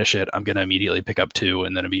as I finish it, I'm going to immediately pick up 2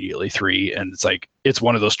 and then immediately 3. And it's like, it's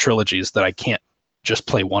one of those trilogies that I can't just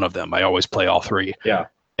play one of them. I always play all 3. Yeah.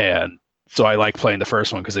 And so I like playing the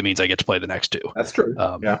first one because it means I get to play the next 2. That's true.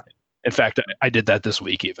 In fact, I did that this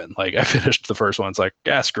week even. Like, I finished the first one. It's like,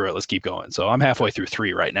 screw it, let's keep going. So I'm halfway through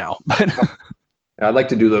 3 right now. I'd like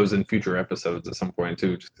to do those in future episodes at some point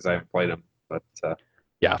too, just because I haven't played them. But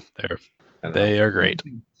yeah, they are great.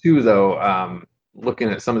 Too, though, looking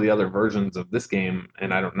at some of the other versions of this game,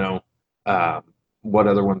 and I don't know what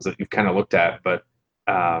other ones that you've kind of looked at, but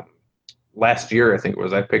last year I think it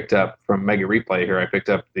was I picked up from Mega Replay here. I picked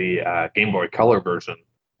up the Game Boy Color version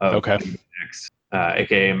of Okay. Mega Man X,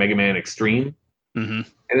 aka Mega Man Extreme, Mm-hmm. and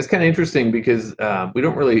it's kind of interesting because you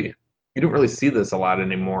don't really see this a lot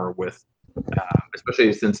anymore with,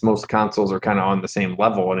 especially since most consoles are kind of on the same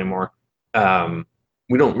level anymore.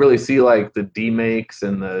 We don't really see like the demakes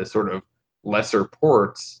and the sort of lesser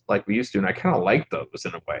ports like we used to, and I kind of like those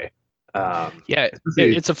in a way. Yeah,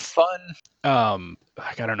 it's a fun, I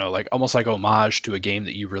don't know, like almost like homage to a game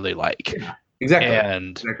that you really like. Yeah, exactly.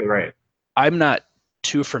 And exactly right. I'm not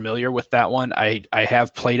too familiar with that one. I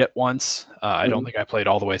have played it once. I don't think I played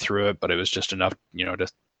all the way through it, but it was just enough, to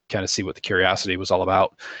kind of see what the curiosity was all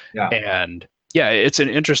about. Yeah. And yeah, it's an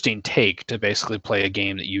interesting take to basically play a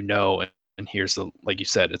game that and here's like you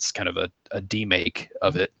said, it's kind of a demake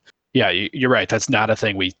of it. Yeah, you're right. That's not a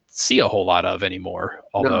thing we see a whole lot of anymore.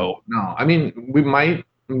 Although, no. I mean, we might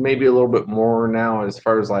maybe a little bit more now as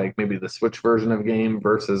far as like maybe the Switch version of a game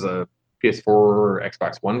versus a PS4 or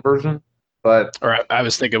Xbox One version. But I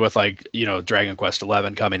was thinking with like Dragon Quest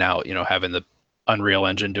XI coming out, having the Unreal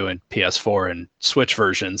Engine doing PS4 and Switch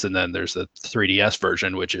versions, and then there's the 3DS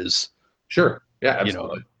version, which is sure, yeah,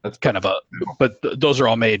 absolutely. That's kind of but those are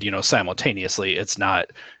all made simultaneously. It's not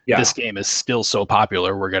this game is still so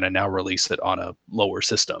popular we're going to now release it on a lower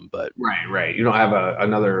system. But right. You don't have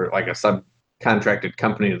another like a subcontracted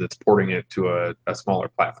company that's porting it to a smaller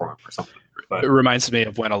platform or something. But it reminds me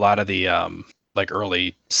of when a lot of the like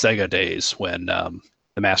early Sega days when the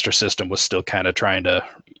Master System was still kind of trying to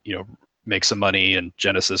make some money, and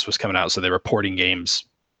Genesis was coming out, so they were porting games,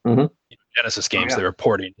 Genesis games. They were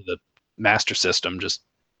porting to the Master System just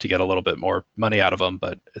to get a little bit more money out of them.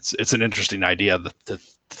 But it's an interesting idea to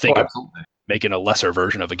think of making a lesser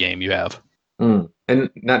version of a game you have. And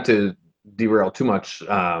not to derail too much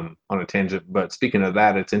on a tangent, but speaking of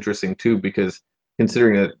that, it's interesting too because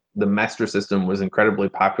considering that the Master System was incredibly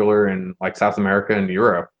popular in like South America and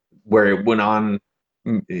Europe, where it went on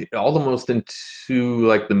almost into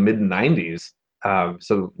like the mid 90s.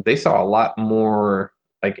 So they saw a lot more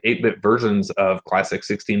like 8-bit versions of classic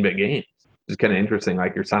 16-bit games. It's kind of interesting,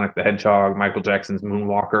 like your Sonic the Hedgehog, Michael Jackson's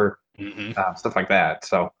Moonwalker, stuff like that.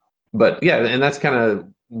 So, but yeah, and that's kind of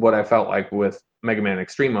what I felt like with Mega Man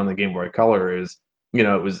Extreme on the Game Boy Color is,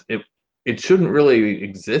 it shouldn't really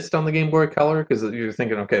exist on the Game Boy Color because you're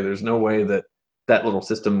thinking, okay, there's no way that little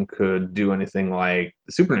system could do anything like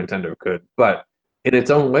the Super Nintendo could. But in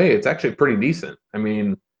its own way, it's actually pretty decent. I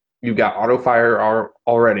mean, you've got auto fire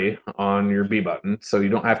already on your B button, so you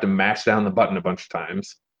don't have to mash down the button a bunch of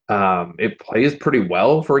times. It plays pretty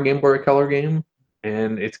well for a Game Boy Color game,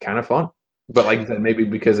 and it's kind of fun. But like I said, maybe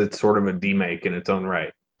because it's sort of a demake in its own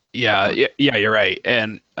right. Yeah, you're right.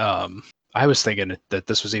 And I was thinking that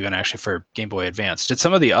this was even actually for Game Boy Advance. Did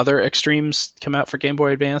some of the other Extremes come out for Game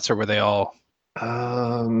Boy Advance, or were they all?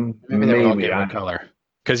 Maybe they were all Game Boy Color.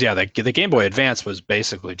 Because the Game Boy Advance was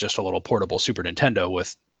basically just a little portable Super Nintendo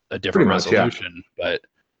with a different resolution. But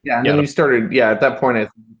yeah, and then you started. Yeah, at that point, I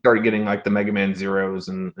started getting like the Mega Man Zeros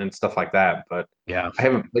and stuff like that. But yeah, I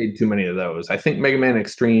haven't played too many of those. I think Mega Man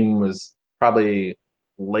Extreme was probably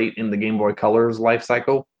late in the Game Boy Color's life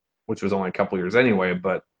cycle, which was only a couple years anyway.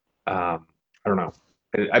 But I don't know.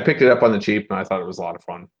 I picked it up on the cheap, and I thought it was a lot of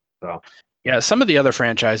fun. So yeah, some of the other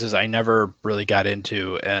franchises I never really got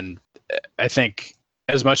into, and I think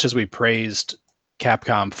as much as we praised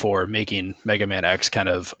Capcom for making Mega Man X kind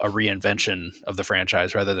of a reinvention of the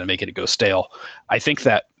franchise rather than making it go stale, I think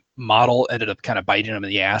that model ended up kind of biting them in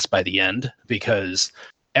the ass by the end, because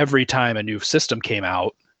every time a new system came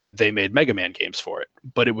out, they made Mega Man games for it,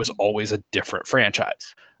 but it was always a different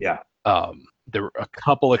franchise. Yeah. There were a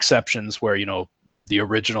couple exceptions where, the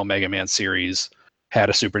original Mega Man series had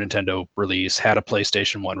a Super Nintendo release, had a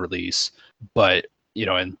PlayStation 1 release, but,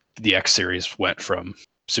 and the X series went from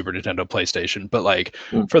Super Nintendo, PlayStation. But like,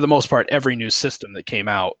 for the most part, every new system that came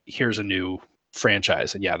out, here's a new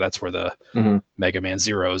franchise. And yeah, that's where the Mega Man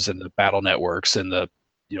Zeros and the Battle Networks and the,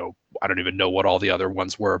 I don't even know what all the other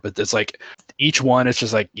ones were, but it's like each one, it's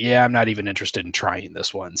just like, yeah, I'm not even interested in trying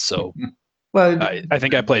this one. So well, I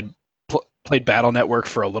think I played Battle Network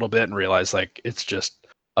for a little bit and realized like it's just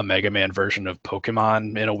a Mega Man version of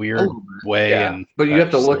Pokemon in a weird way. Yeah. And but you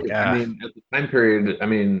have to look at, I mean, at the time period, I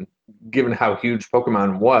mean, given how huge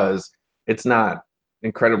Pokemon was, it's not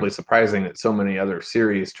incredibly surprising that so many other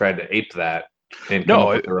series tried to ape that and come up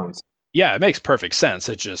with their own. Yeah, it makes perfect sense.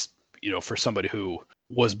 It's just, for somebody who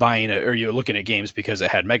was buying it, or you're looking at games because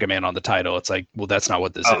it had Mega Man on the title, it's like, well, that's not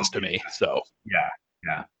what this is to me. So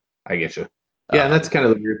yeah, I get you. Yeah, and that's kind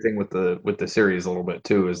of the weird thing with the series a little bit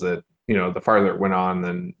too, is that the farther it went on,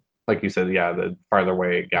 then like you said, yeah, the farther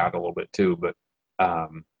away it got a little bit too. But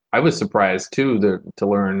I was surprised too to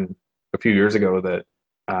learn a few years ago that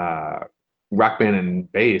Rock Band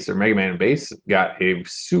and Bass, or Mega Man and Bass, got a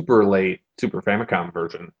super late Super Famicom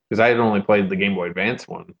version, because I had only played the Game Boy Advance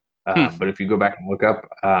one. But if you go back and look up,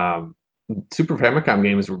 Super Famicom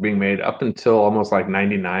games were being made up until almost like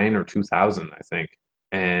 99 or 2000, I think.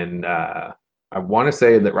 And I want to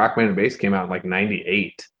say that Rock Band and Bass came out in like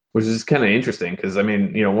 98, which is kind of interesting because, I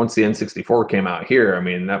mean, once the N64 came out here, I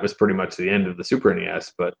mean, that was pretty much the end of the Super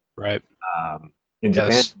NES. But right. In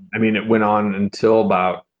Japan, I mean, it went on until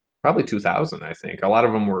about probably 2000, I think. A lot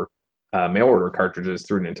of them were mail order cartridges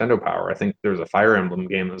through Nintendo Power. I think there was a Fire Emblem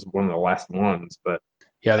game that was one of the last ones. But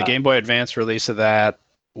yeah, the Game Boy Advance release of that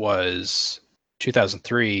was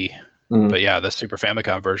 2003. But yeah, the Super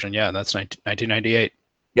Famicom version, yeah, that's 1998.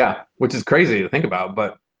 Yeah, which is crazy to think about.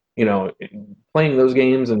 But playing those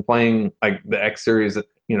games and playing like the X series,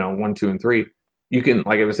 1, 2, and 3, you can,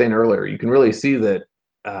 like I was saying earlier, you can really see that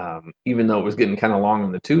even though it was getting kind of long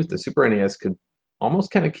in the tooth, the Super NES could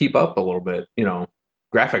almost kind of keep up a little bit,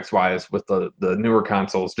 graphics wise, with the newer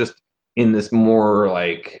consoles, just in this more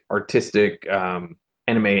like artistic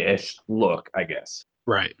anime-ish look, I guess.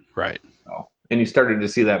 Right. So, and you started to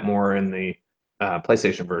see that more in the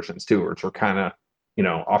PlayStation versions too, which were kind of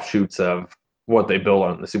offshoots of what they built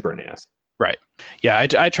on the Super NES. Right. Yeah,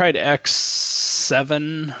 I tried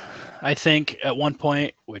X7, I think, at one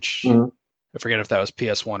point, which I forget if that was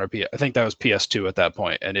PS1 or I think that was PS2 at that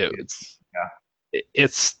point, and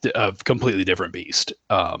it's a completely different beast,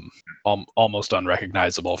 almost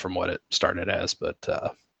unrecognizable from what it started as. But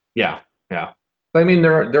yeah. But I mean,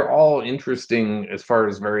 they're all interesting as far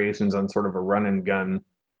as variations on sort of a run and gun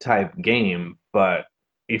type game. But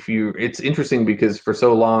it's interesting because for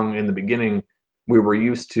so long in the beginning, we were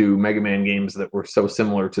used to Mega Man games that were so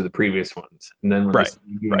similar to the previous ones, and then when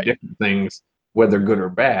they doing different things, whether good or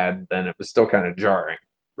bad, then it was still kind of jarring.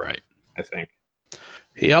 Right. I think.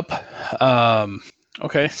 Yep.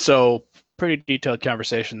 Okay, so pretty detailed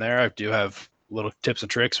conversation there. I do have little tips and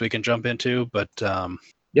tricks we can jump into, but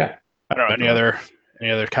yeah, I don't know, any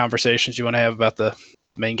other conversations you want to have about the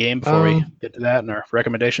main game before we get to that and our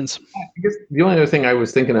recommendations? I guess the only other thing I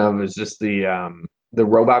was thinking of is just the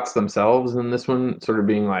robots themselves in this one sort of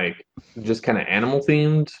being like just kind of animal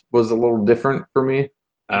themed was a little different for me.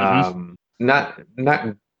 Not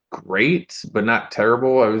great, but not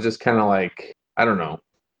terrible. I was just kind of like, I don't know,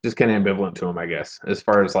 just kind of ambivalent to them, I guess, as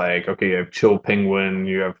far as like, okay, you have Chill Penguin,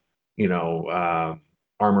 you have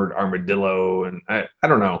Armored Armadillo, and I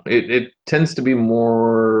don't know. It tends to be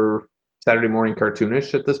more Saturday morning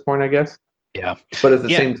cartoonish at this point, I guess. Yeah. But at the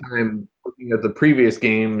same time, looking at the previous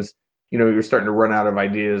games, you're starting to run out of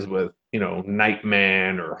ideas with,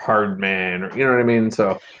 Nightman or Hardman, or you know what I mean?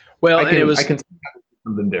 So I can see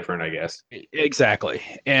something different, I guess. Exactly.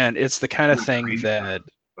 And it's the kind of thing that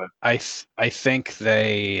I think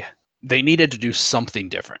they needed to do something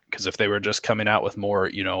different, because if they were just coming out with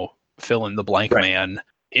more, fill in the blank man,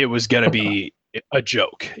 it was going to be a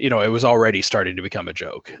joke. It was already starting to become a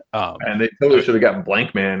joke. And they totally should have gotten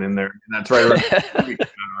Blank Man in there. And that's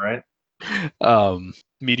right.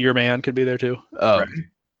 Meteor Man could be there too.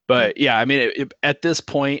 But yeah, I mean, at this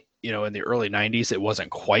point, in the early 90s, it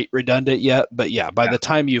wasn't quite redundant yet. But yeah, by the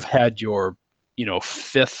time you've had your,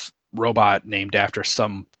 fifth robot named after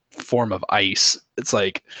some form of ice, it's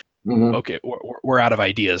like, okay, we're out of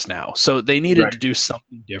ideas now. So they needed to do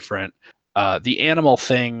something different. The animal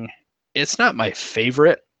thing, it's not my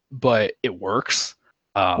favorite, but it works.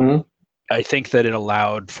 I think that it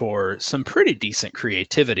allowed for some pretty decent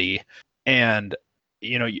creativity, and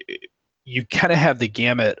you kind of have the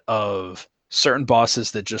gamut of certain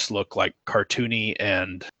bosses that just look like cartoony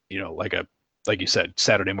and like you said,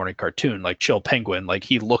 Saturday morning cartoon, like Chill Penguin, like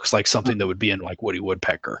he looks like something that would be in like Woody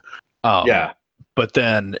Woodpecker. But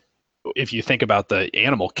then if you think about the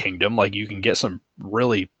animal kingdom, like you can get some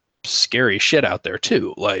really scary shit out there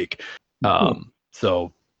too. Like,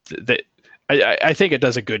 so I think it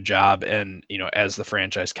does a good job. And, as the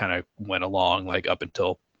franchise kind of went along, like up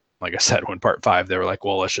until, like I said, when part 5, they were like,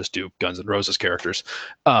 well, let's just do Guns N' Roses characters.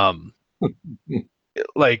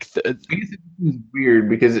 Like, I guess it's weird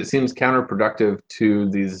because it seems counterproductive to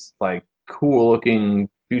these like cool looking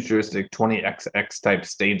futuristic 20XX type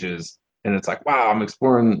stages. And it's like, wow, I'm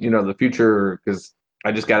exploring, the future because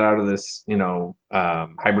I just got out of this,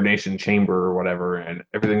 hibernation chamber or whatever, and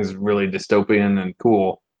everything's really dystopian and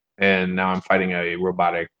cool. And now I'm fighting a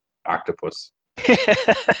robotic octopus.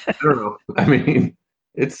 I don't know. I mean,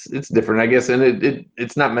 it's different, I guess, and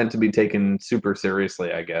it's not meant to be taken super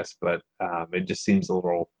seriously, I guess, but it just seems a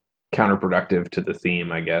little counterproductive to the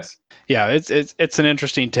theme, I guess. Yeah, it's an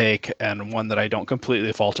interesting take and one that I don't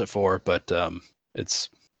completely fault it for, but it's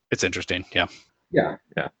interesting. Yeah. Yeah,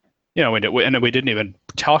 yeah. And we didn't even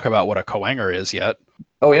talk about what a Coanger is yet.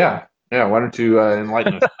 Oh yeah, yeah. Why don't you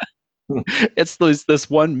enlighten us? It's this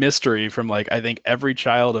one mystery from like I think every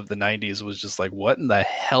child of the 90s was just like, what in the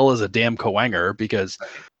hell is a damn Coanger? Because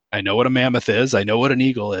I know what a mammoth is, I know what an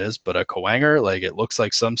eagle is, but a Coanger, like it looks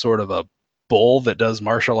like some sort of a bull that does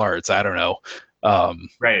martial arts. I don't know.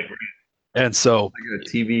 Right. And so like a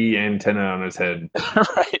TV antenna on his head.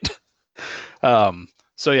 right.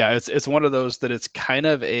 So yeah, it's one of those that it's kind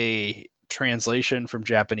of a translation from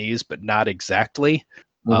Japanese, but not exactly.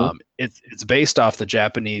 Mm-hmm. It's based off the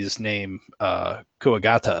Japanese name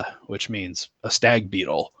Kuwagata, which means a stag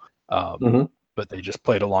beetle. Mm-hmm. But they just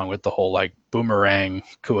played along with the whole like boomerang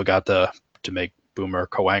Kuwagata to make boomer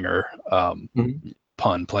Coanger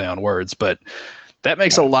pun play on words. But that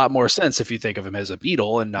makes a lot more sense if you think of him as a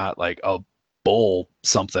beetle and not like a bull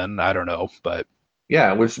something. I don't know, but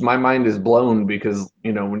yeah, which my mind is blown because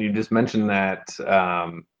when you just mentioned that,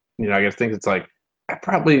 I guess think it's like I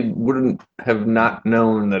probably wouldn't have not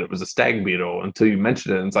known that it was a stag beetle until you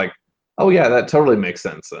mentioned it. And it's like, oh yeah, that totally makes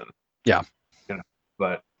sense then. Yeah.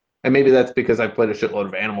 But and maybe that's because I played a shitload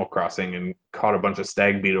of Animal Crossing and caught a bunch of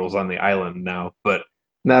stag beetles on the island now. But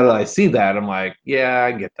now that I see that, I'm like, yeah,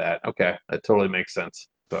 I get that. Okay, that totally makes sense.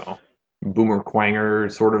 So Boomer Quanger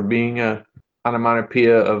sort of being a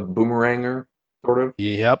onomatopoeia of boomeranger, sort of.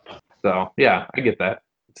 Yep. So yeah, I get that.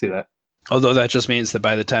 I see that. Although that just means that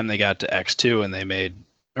by the time they got to X2 and they made,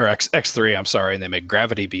 or X3, I'm sorry, and they made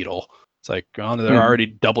Gravity Beetle, it's like, oh, they're already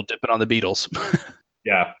double dipping on the Beetles.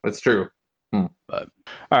 Yeah, that's true. But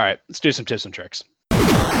all right, let's do some tips and tricks.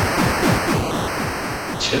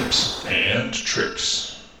 Tips and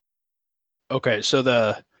tricks. Okay, so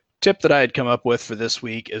the tip that I had come up with for this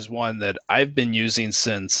week is one that I've been using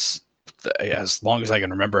since as long as I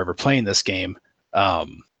can remember ever playing this game.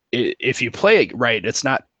 If you play it right, it's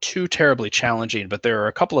not too terribly challenging, but there are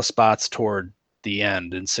a couple of spots toward the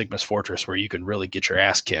end in Sigma's Fortress where you can really get your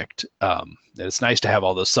ass kicked. It's nice to have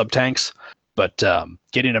all those sub-tanks, but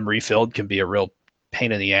getting them refilled can be a real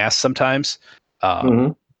pain in the ass sometimes.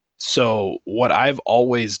 So what I've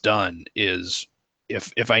always done is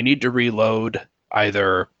if I need to reload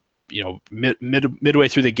either midway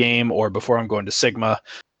through the game or before I'm going to Sigma,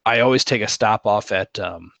 I always take a stop off at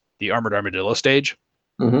the Armored Armadillo stage.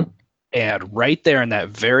 And right there in that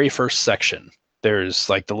very first section, there's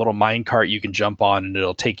like the little mine cart you can jump on and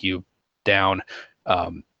it'll take you down.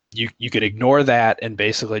 You could ignore that and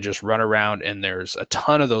basically just run around, and there's a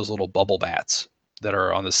ton of those little bubble bats that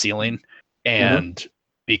are on the ceiling. And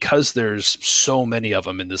because there's so many of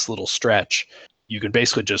them in this little stretch, you can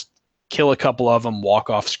basically just kill a couple of them,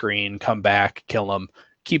 walk off screen, come back, kill them,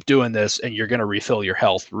 keep doing this, and you're going to refill your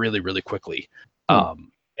health really, really quickly.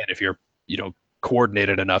 And if you're,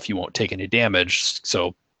 coordinated enough, you won't take any damage.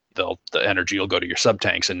 So the energy will go to your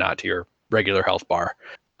sub-tanks and not to your regular health bar.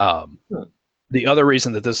 The other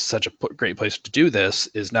reason that this is such a great place to do this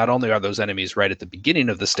is not only are those enemies right at the beginning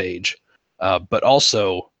of the stage, but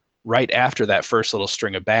also right after that first little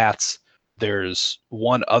string of bats, there's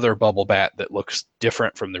one other bubble bat that looks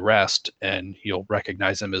different from the rest, and you'll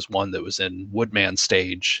recognize him as one that was in Woodman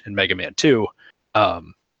stage in Mega Man 2.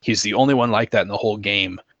 He's the only one like that in the whole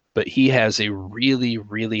game, but he has a really,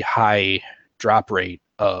 really high drop rate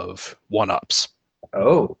of 1-ups.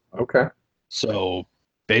 Oh, okay. So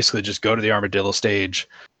basically just go to the Armadillo stage,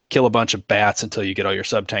 kill a bunch of bats until you get all your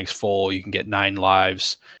sub-tanks full. You can get 9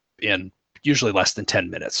 lives in usually less than 10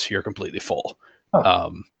 minutes. You're completely full.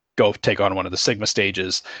 Go take on one of the Sigma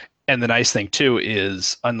stages. And the nice thing, too,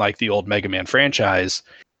 is unlike the old Mega Man franchise,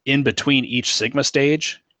 in between each Sigma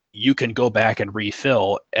stage, you can go back and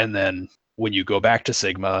refill, and then when you go back to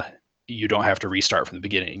Sigma, you don't have to restart from the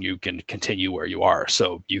beginning. You can continue where you are.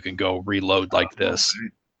 So you can go reload like this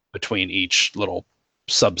between each little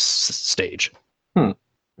sub stage.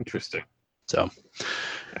 Interesting. So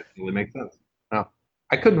that really makes sense. Oh,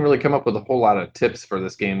 I couldn't really come up with a whole lot of tips for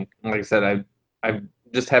this game. Like I said, I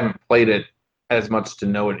just haven't played it as much to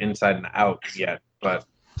know it inside and out yet. But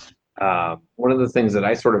one of the things that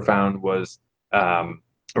I sort of found was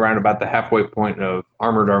around about the halfway point of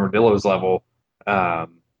Armored Armadillo's level,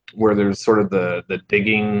 where there's sort of the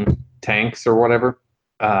digging tanks or whatever.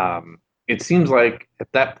 It seems like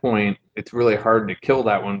at that point it's really hard to kill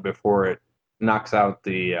that one before it knocks out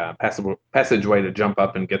the passageway to jump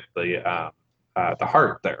up and get the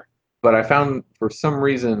heart there. But I found for some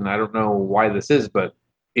reason, I don't know why this is, but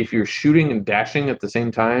if you're shooting and dashing at the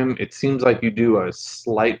same time, it seems like you do a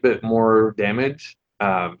slight bit more damage.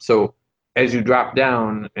 So as you drop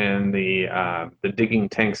down and the digging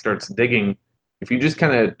tank starts digging, if you just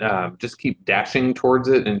kind of just keep dashing towards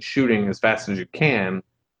it and shooting as fast as you can,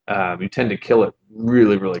 you tend to kill it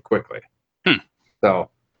really, really quickly. So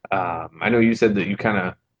I know you said that you kind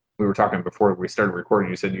of, we were talking before we started recording,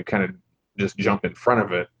 you said you kind of just jump in front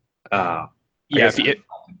of it. Yeah, if you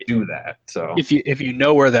do that, so if you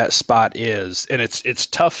know where that spot is, and it's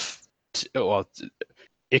tough. Well,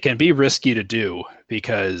 it can be risky to do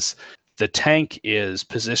because the tank is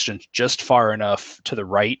positioned just far enough to the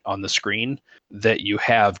right on the screen that you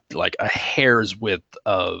have like a hair's width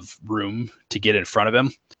of room to get in front of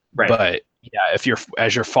him. Right. But yeah,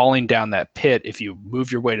 as you're falling down that pit, if you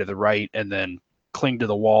move your way to the right and then cling to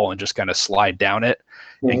the wall and just kind of slide down it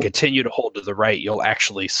and continue to hold to the right, you'll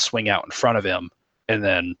actually swing out in front of him, and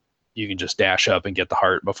then you can just dash up and get the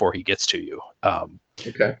heart before he gets to you.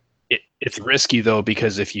 Okay. It's risky though,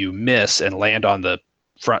 because if you miss and land on the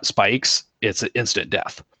front spikes, it's an instant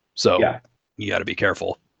death. So you got to be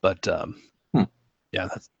careful. But yeah,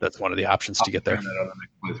 that's one of the options to get there.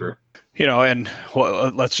 And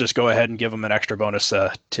let's just go ahead and give them an extra bonus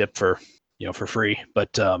tip for free.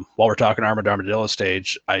 But while we're talking Armored Armadillo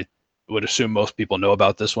stage, I would assume most people know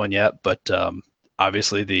about this one yet. But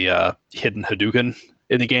obviously the hidden Hadouken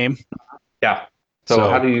in the game. Yeah. So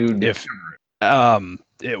how do you?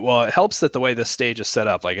 It helps that the way this stage is set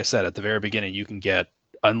up, like I said, at the very beginning, you can get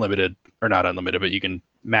unlimited, or not unlimited, but you can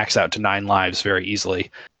max out to 9 lives very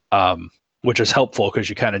easily, which is helpful because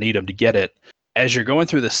you kind of need them to get it. As you're going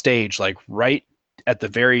through the stage, like right at the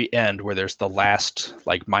very end where there's the last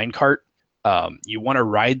like minecart, you want to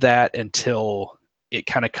ride that until it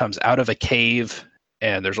kind of comes out of a cave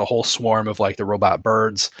and there's a whole swarm of like the robot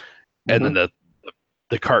birds, and then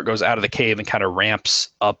the cart goes out of the cave and kind of ramps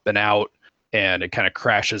up and out, and it kind of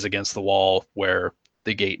crashes against the wall where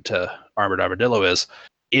the gate to Armored Armadillo is.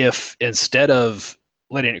 If instead of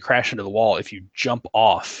letting it crash into the wall, if you jump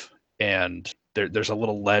off and there's a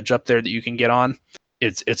little ledge up there that you can get on,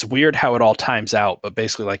 it's weird how it all times out, but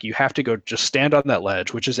basically like you have to go just stand on that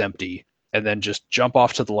ledge, which is empty, and then just jump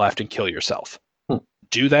off to the left and kill yourself.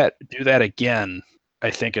 Do that again. I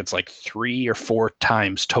think it's like 3 or 4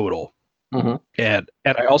 times total. And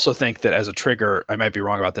I also think that as a trigger, I might be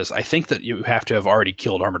wrong about this, I think that you have to have already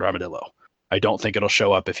killed Armored Armadillo. I don't think it'll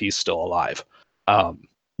show up if he's still alive.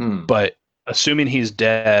 But assuming he's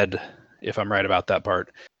dead, if I'm right about that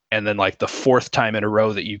part, and then like the 4th time in a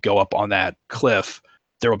row that you go up on that cliff,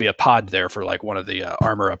 there will be a pod there for like one of the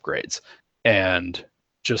armor upgrades. And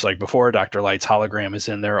just like before, Dr. Light's hologram is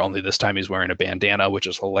in there, only this time he's wearing a bandana, which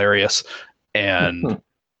is hilarious. And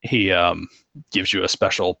he gives you a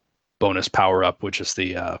special bonus power up, which is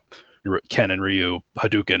the Ken and Ryu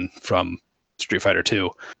Hadouken from Street Fighter 2.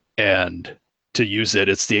 And to use it,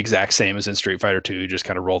 it's the exact same as in Street Fighter 2. You just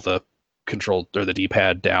kind of roll the control or the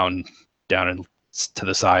D-pad down and to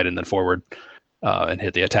the side and then forward and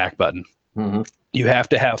hit the attack button. You have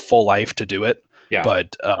to have full life to do it,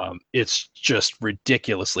 but it's just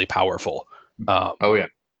ridiculously powerful.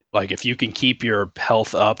 Like if you can keep your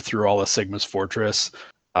health up through all of Sigma's Fortress,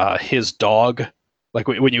 his dog, like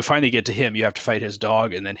when you finally get to him, you have to fight his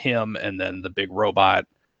dog and then him and then the big robot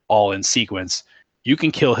all in sequence. You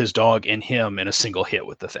can kill his dog and him in a single hit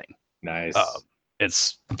with the thing. Nice.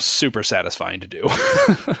 It's super satisfying to do.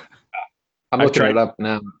 I'm looking it up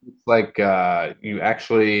now. It's like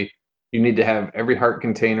you need to have every heart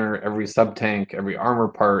container, every sub tank, every armor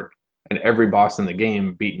part, and every boss in the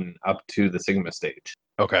game beaten up to the Sigma stage.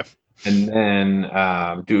 Okay. And then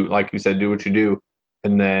do, like you said, do what you do,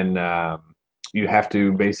 and then you have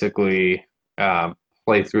to basically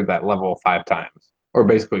play through that level 5 times, or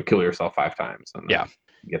basically kill yourself 5 times. And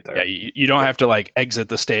get there. Yeah, you don't have to like exit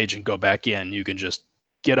the stage and go back in. You can just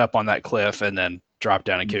get up on that cliff and then drop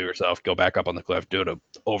down and kill yourself, go back up on the cliff, do it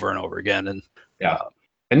over and over again. And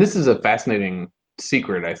and this is a fascinating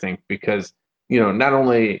secret, I think, because not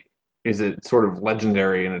only is it sort of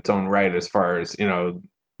legendary in its own right as far as you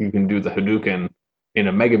can do the Hadouken in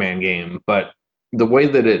a Mega Man game, but the way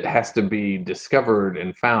that it has to be discovered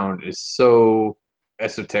and found is so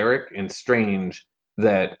esoteric and strange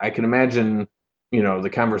that I can imagine the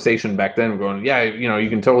conversation back then going, you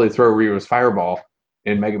can totally throw Ryu's fireball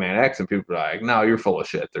in Mega Man X, and people are like, no, you're full of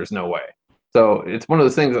shit, there's no way. So it's one of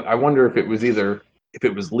those things that I wonder if it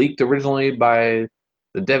was leaked originally by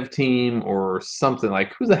the dev team or something.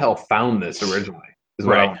 Like, who the hell found this originally?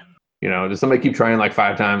 Right. Does somebody keep trying like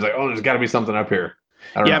 5 times? Like, oh, there's got to be something up here.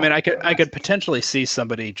 I mean, I could potentially see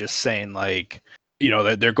somebody just saying like,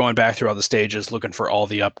 they're going back through all the stages looking for all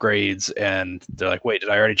the upgrades, and they're like, wait, did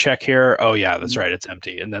I already check here? Oh yeah, that's right, it's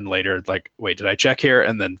empty. And then later, like, wait, did I check here?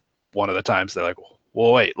 And then one of the times they're like,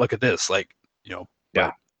 well, wait, look at this, like,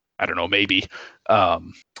 Yeah. I don't know, maybe. I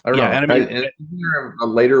don't know. And I mean, is there a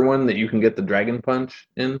later one that you can get the Dragon Punch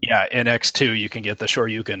in? yeah, in X2 you can get the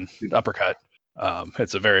Shoryuken uppercut.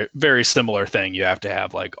 It's a very, very similar thing. You have to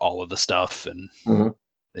have like all of the stuff, and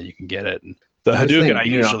then you can get it. And the Hadouken, I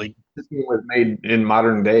usually. This one was made in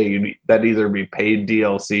modern day. That'd either be paid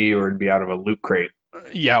DLC or it'd be out of a loot crate.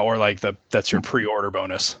 Yeah, or like that's your pre-order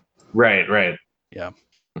bonus. Right. Yeah.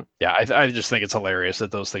 I just think it's hilarious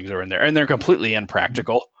that those things are in there, and they're completely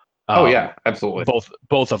impractical. Oh yeah, absolutely.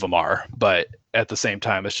 Both of them are, but at the same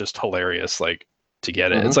time, it's just hilarious. Like to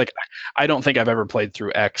get it, it's like I don't think I've ever played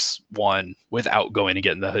through X1 without going and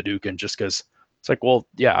getting the Hadouken, just because it's like, well,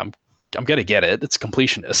 yeah, I'm gonna get it. It's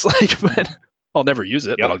completionist, like, but I'll never use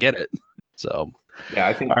it, but I'll get it. So yeah,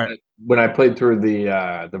 I think when I played through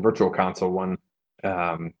the Virtual Console one,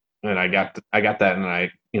 and I got that, and I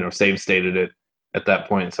save stated it at that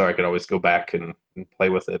point, so I could always go back and play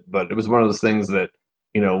with it. But it was one of those things that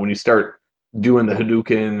when you start doing the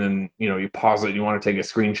Hadouken and you pause it, you want to take a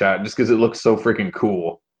screenshot just because it looks so freaking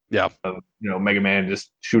cool. Yeah. Mega Man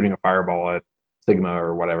just shooting a fireball at Sigma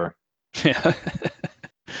or whatever. Yeah.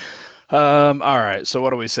 All right. So what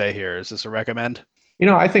do we say here? Is this a recommend?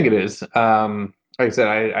 I think it is. Like I said,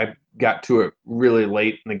 I got to it really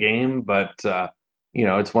late in the game, but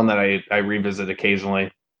it's one that I revisit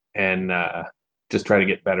occasionally and just try to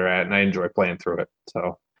get better at, and I enjoy playing through it.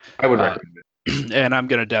 So I would recommend it. And I'm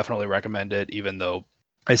going to definitely recommend it, even though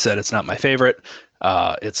I said it's not my favorite.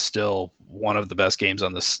 It's still one of the best games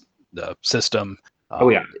on the system. Oh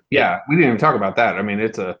yeah. We didn't even talk about that. I mean,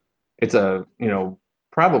 it's a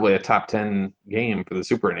probably a top 10 game for the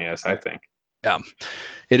Super NES, I think. Yeah,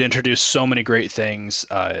 it introduced so many great things.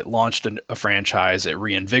 It launched a franchise. It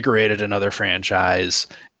reinvigorated another franchise,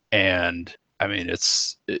 and I mean,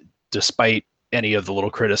 despite any of the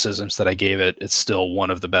little criticisms that I gave it, it's still one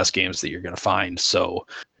of the best games that you're going to find. So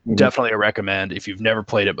definitely a recommend. If you've never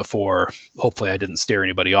played it before, hopefully I didn't steer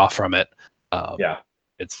anybody off from it.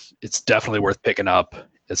 It's definitely worth picking up.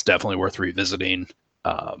 It's definitely worth revisiting.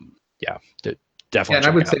 Definitely. And I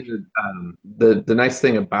would say that the nice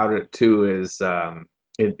thing about it too is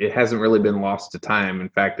it hasn't really been lost to time. In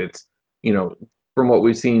fact, it's from what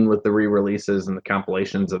we've seen with the re-releases and the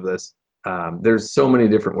compilations of this, there's so many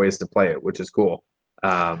different ways to play it, which is cool.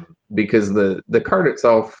 Because the card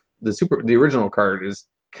itself, the original card is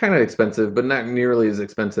kind of expensive, but not nearly as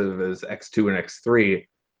expensive as X2 and X3.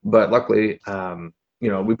 But luckily,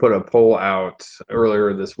 we put a poll out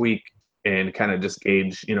earlier this week and kind of just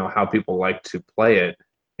gauge, how people like to play it.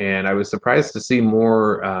 And I was surprised to see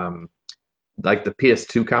more like the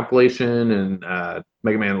PS2 compilation and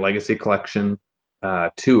Mega Man Legacy Collection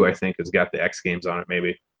 2, I think, has got the X games on it.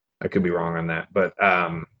 Maybe I could be wrong on that, but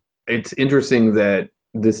it's interesting that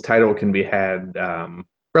this title can be had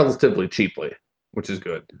relatively cheaply, which is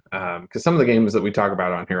good. Because some of the games that we talk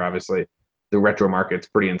about on here, obviously, the retro market's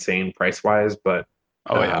pretty insane price-wise, but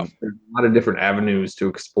there's a lot of different avenues to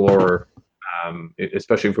explore,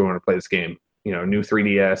 especially if we want to play this game. New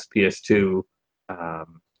 3DS, PS2,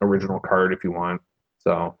 original card if you want.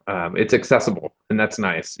 So it's accessible, and that's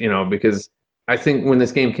nice, because I think when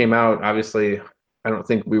this game came out, obviously, I don't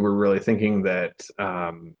think we were really thinking that,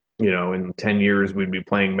 in 10 years we'd be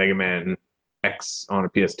playing Mega Man X on a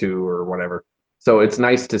PS2 or whatever. So it's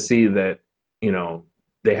nice to see that,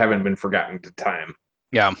 they haven't been forgotten to time.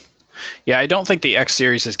 Yeah. Yeah, I don't think the X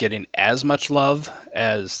series is getting as much love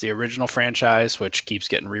as the original franchise, which keeps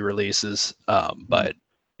getting re-releases. But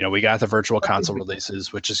we got the Virtual Console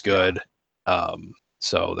releases, which is good.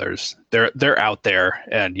 So they're out there,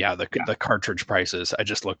 and the cartridge prices. I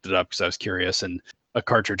just looked it up because I was curious, and a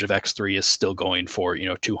cartridge of X3 is still going for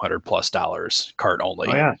 $200+ cart only.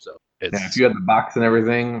 Oh yeah. So if you had the box and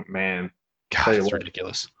everything, man, God, it's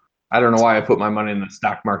ridiculous. I don't know why I put my money in the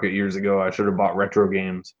stock market years ago. I should have bought retro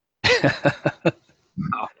games.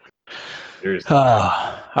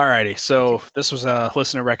 Alrighty, so this was a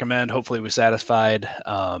listener recommend. Hopefully we satisfied.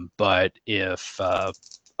 But if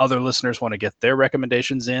other listeners want to get their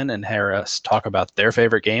recommendations in and hear us talk about their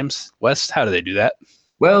favorite games, Wes, how do they do that?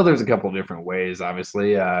 Well, there's a couple of different ways,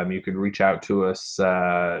 obviously. You could reach out to us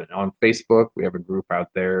on Facebook. We have a group out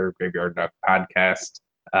there, Graveyard Duck Podcast.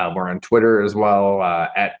 We're on Twitter as well,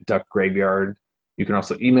 at Duck Graveyard. You can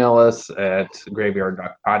also email us at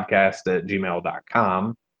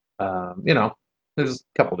graveyardduckpodcast@gmail.com. There's a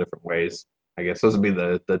couple different ways. I guess those would be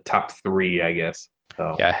the top three, I guess.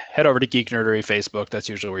 So yeah, head over to Geek Nerdery Facebook. That's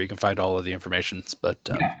usually where you can find all of the information. But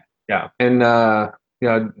Yeah, and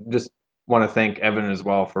just want to thank Evan as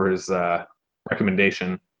well for his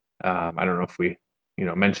recommendation. I don't know if we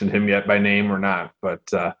mentioned him yet by name or not, but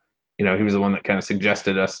he was the one that kind of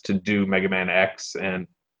suggested us to do Mega Man X, and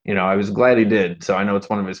I was glad he did. So I know it's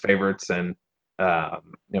one of his favorites, and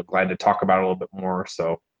glad to talk about it a little bit more.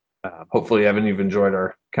 So hopefully, Evan, you've enjoyed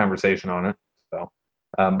our conversation on it. So,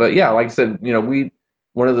 but yeah, like I said,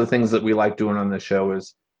 one of the things that we like doing on this show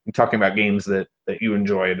is talking about games that you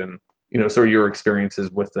enjoyed, and sort of your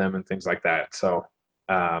experiences with them and things like that. So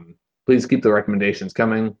please keep the recommendations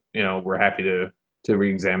coming. We're happy to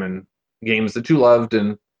re-examine games that you loved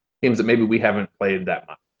and games that maybe we haven't played that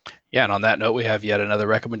much. Yeah, and on that note, we have yet another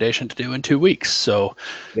recommendation to do in 2 weeks. So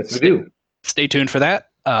yes, we do. Stay tuned for that.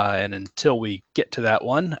 And until we get to that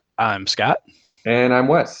one, I'm Scott. And I'm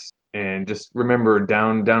Wes. And just remember,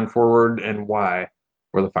 down, forward, and Y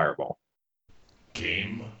for the fireball.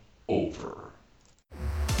 Game over.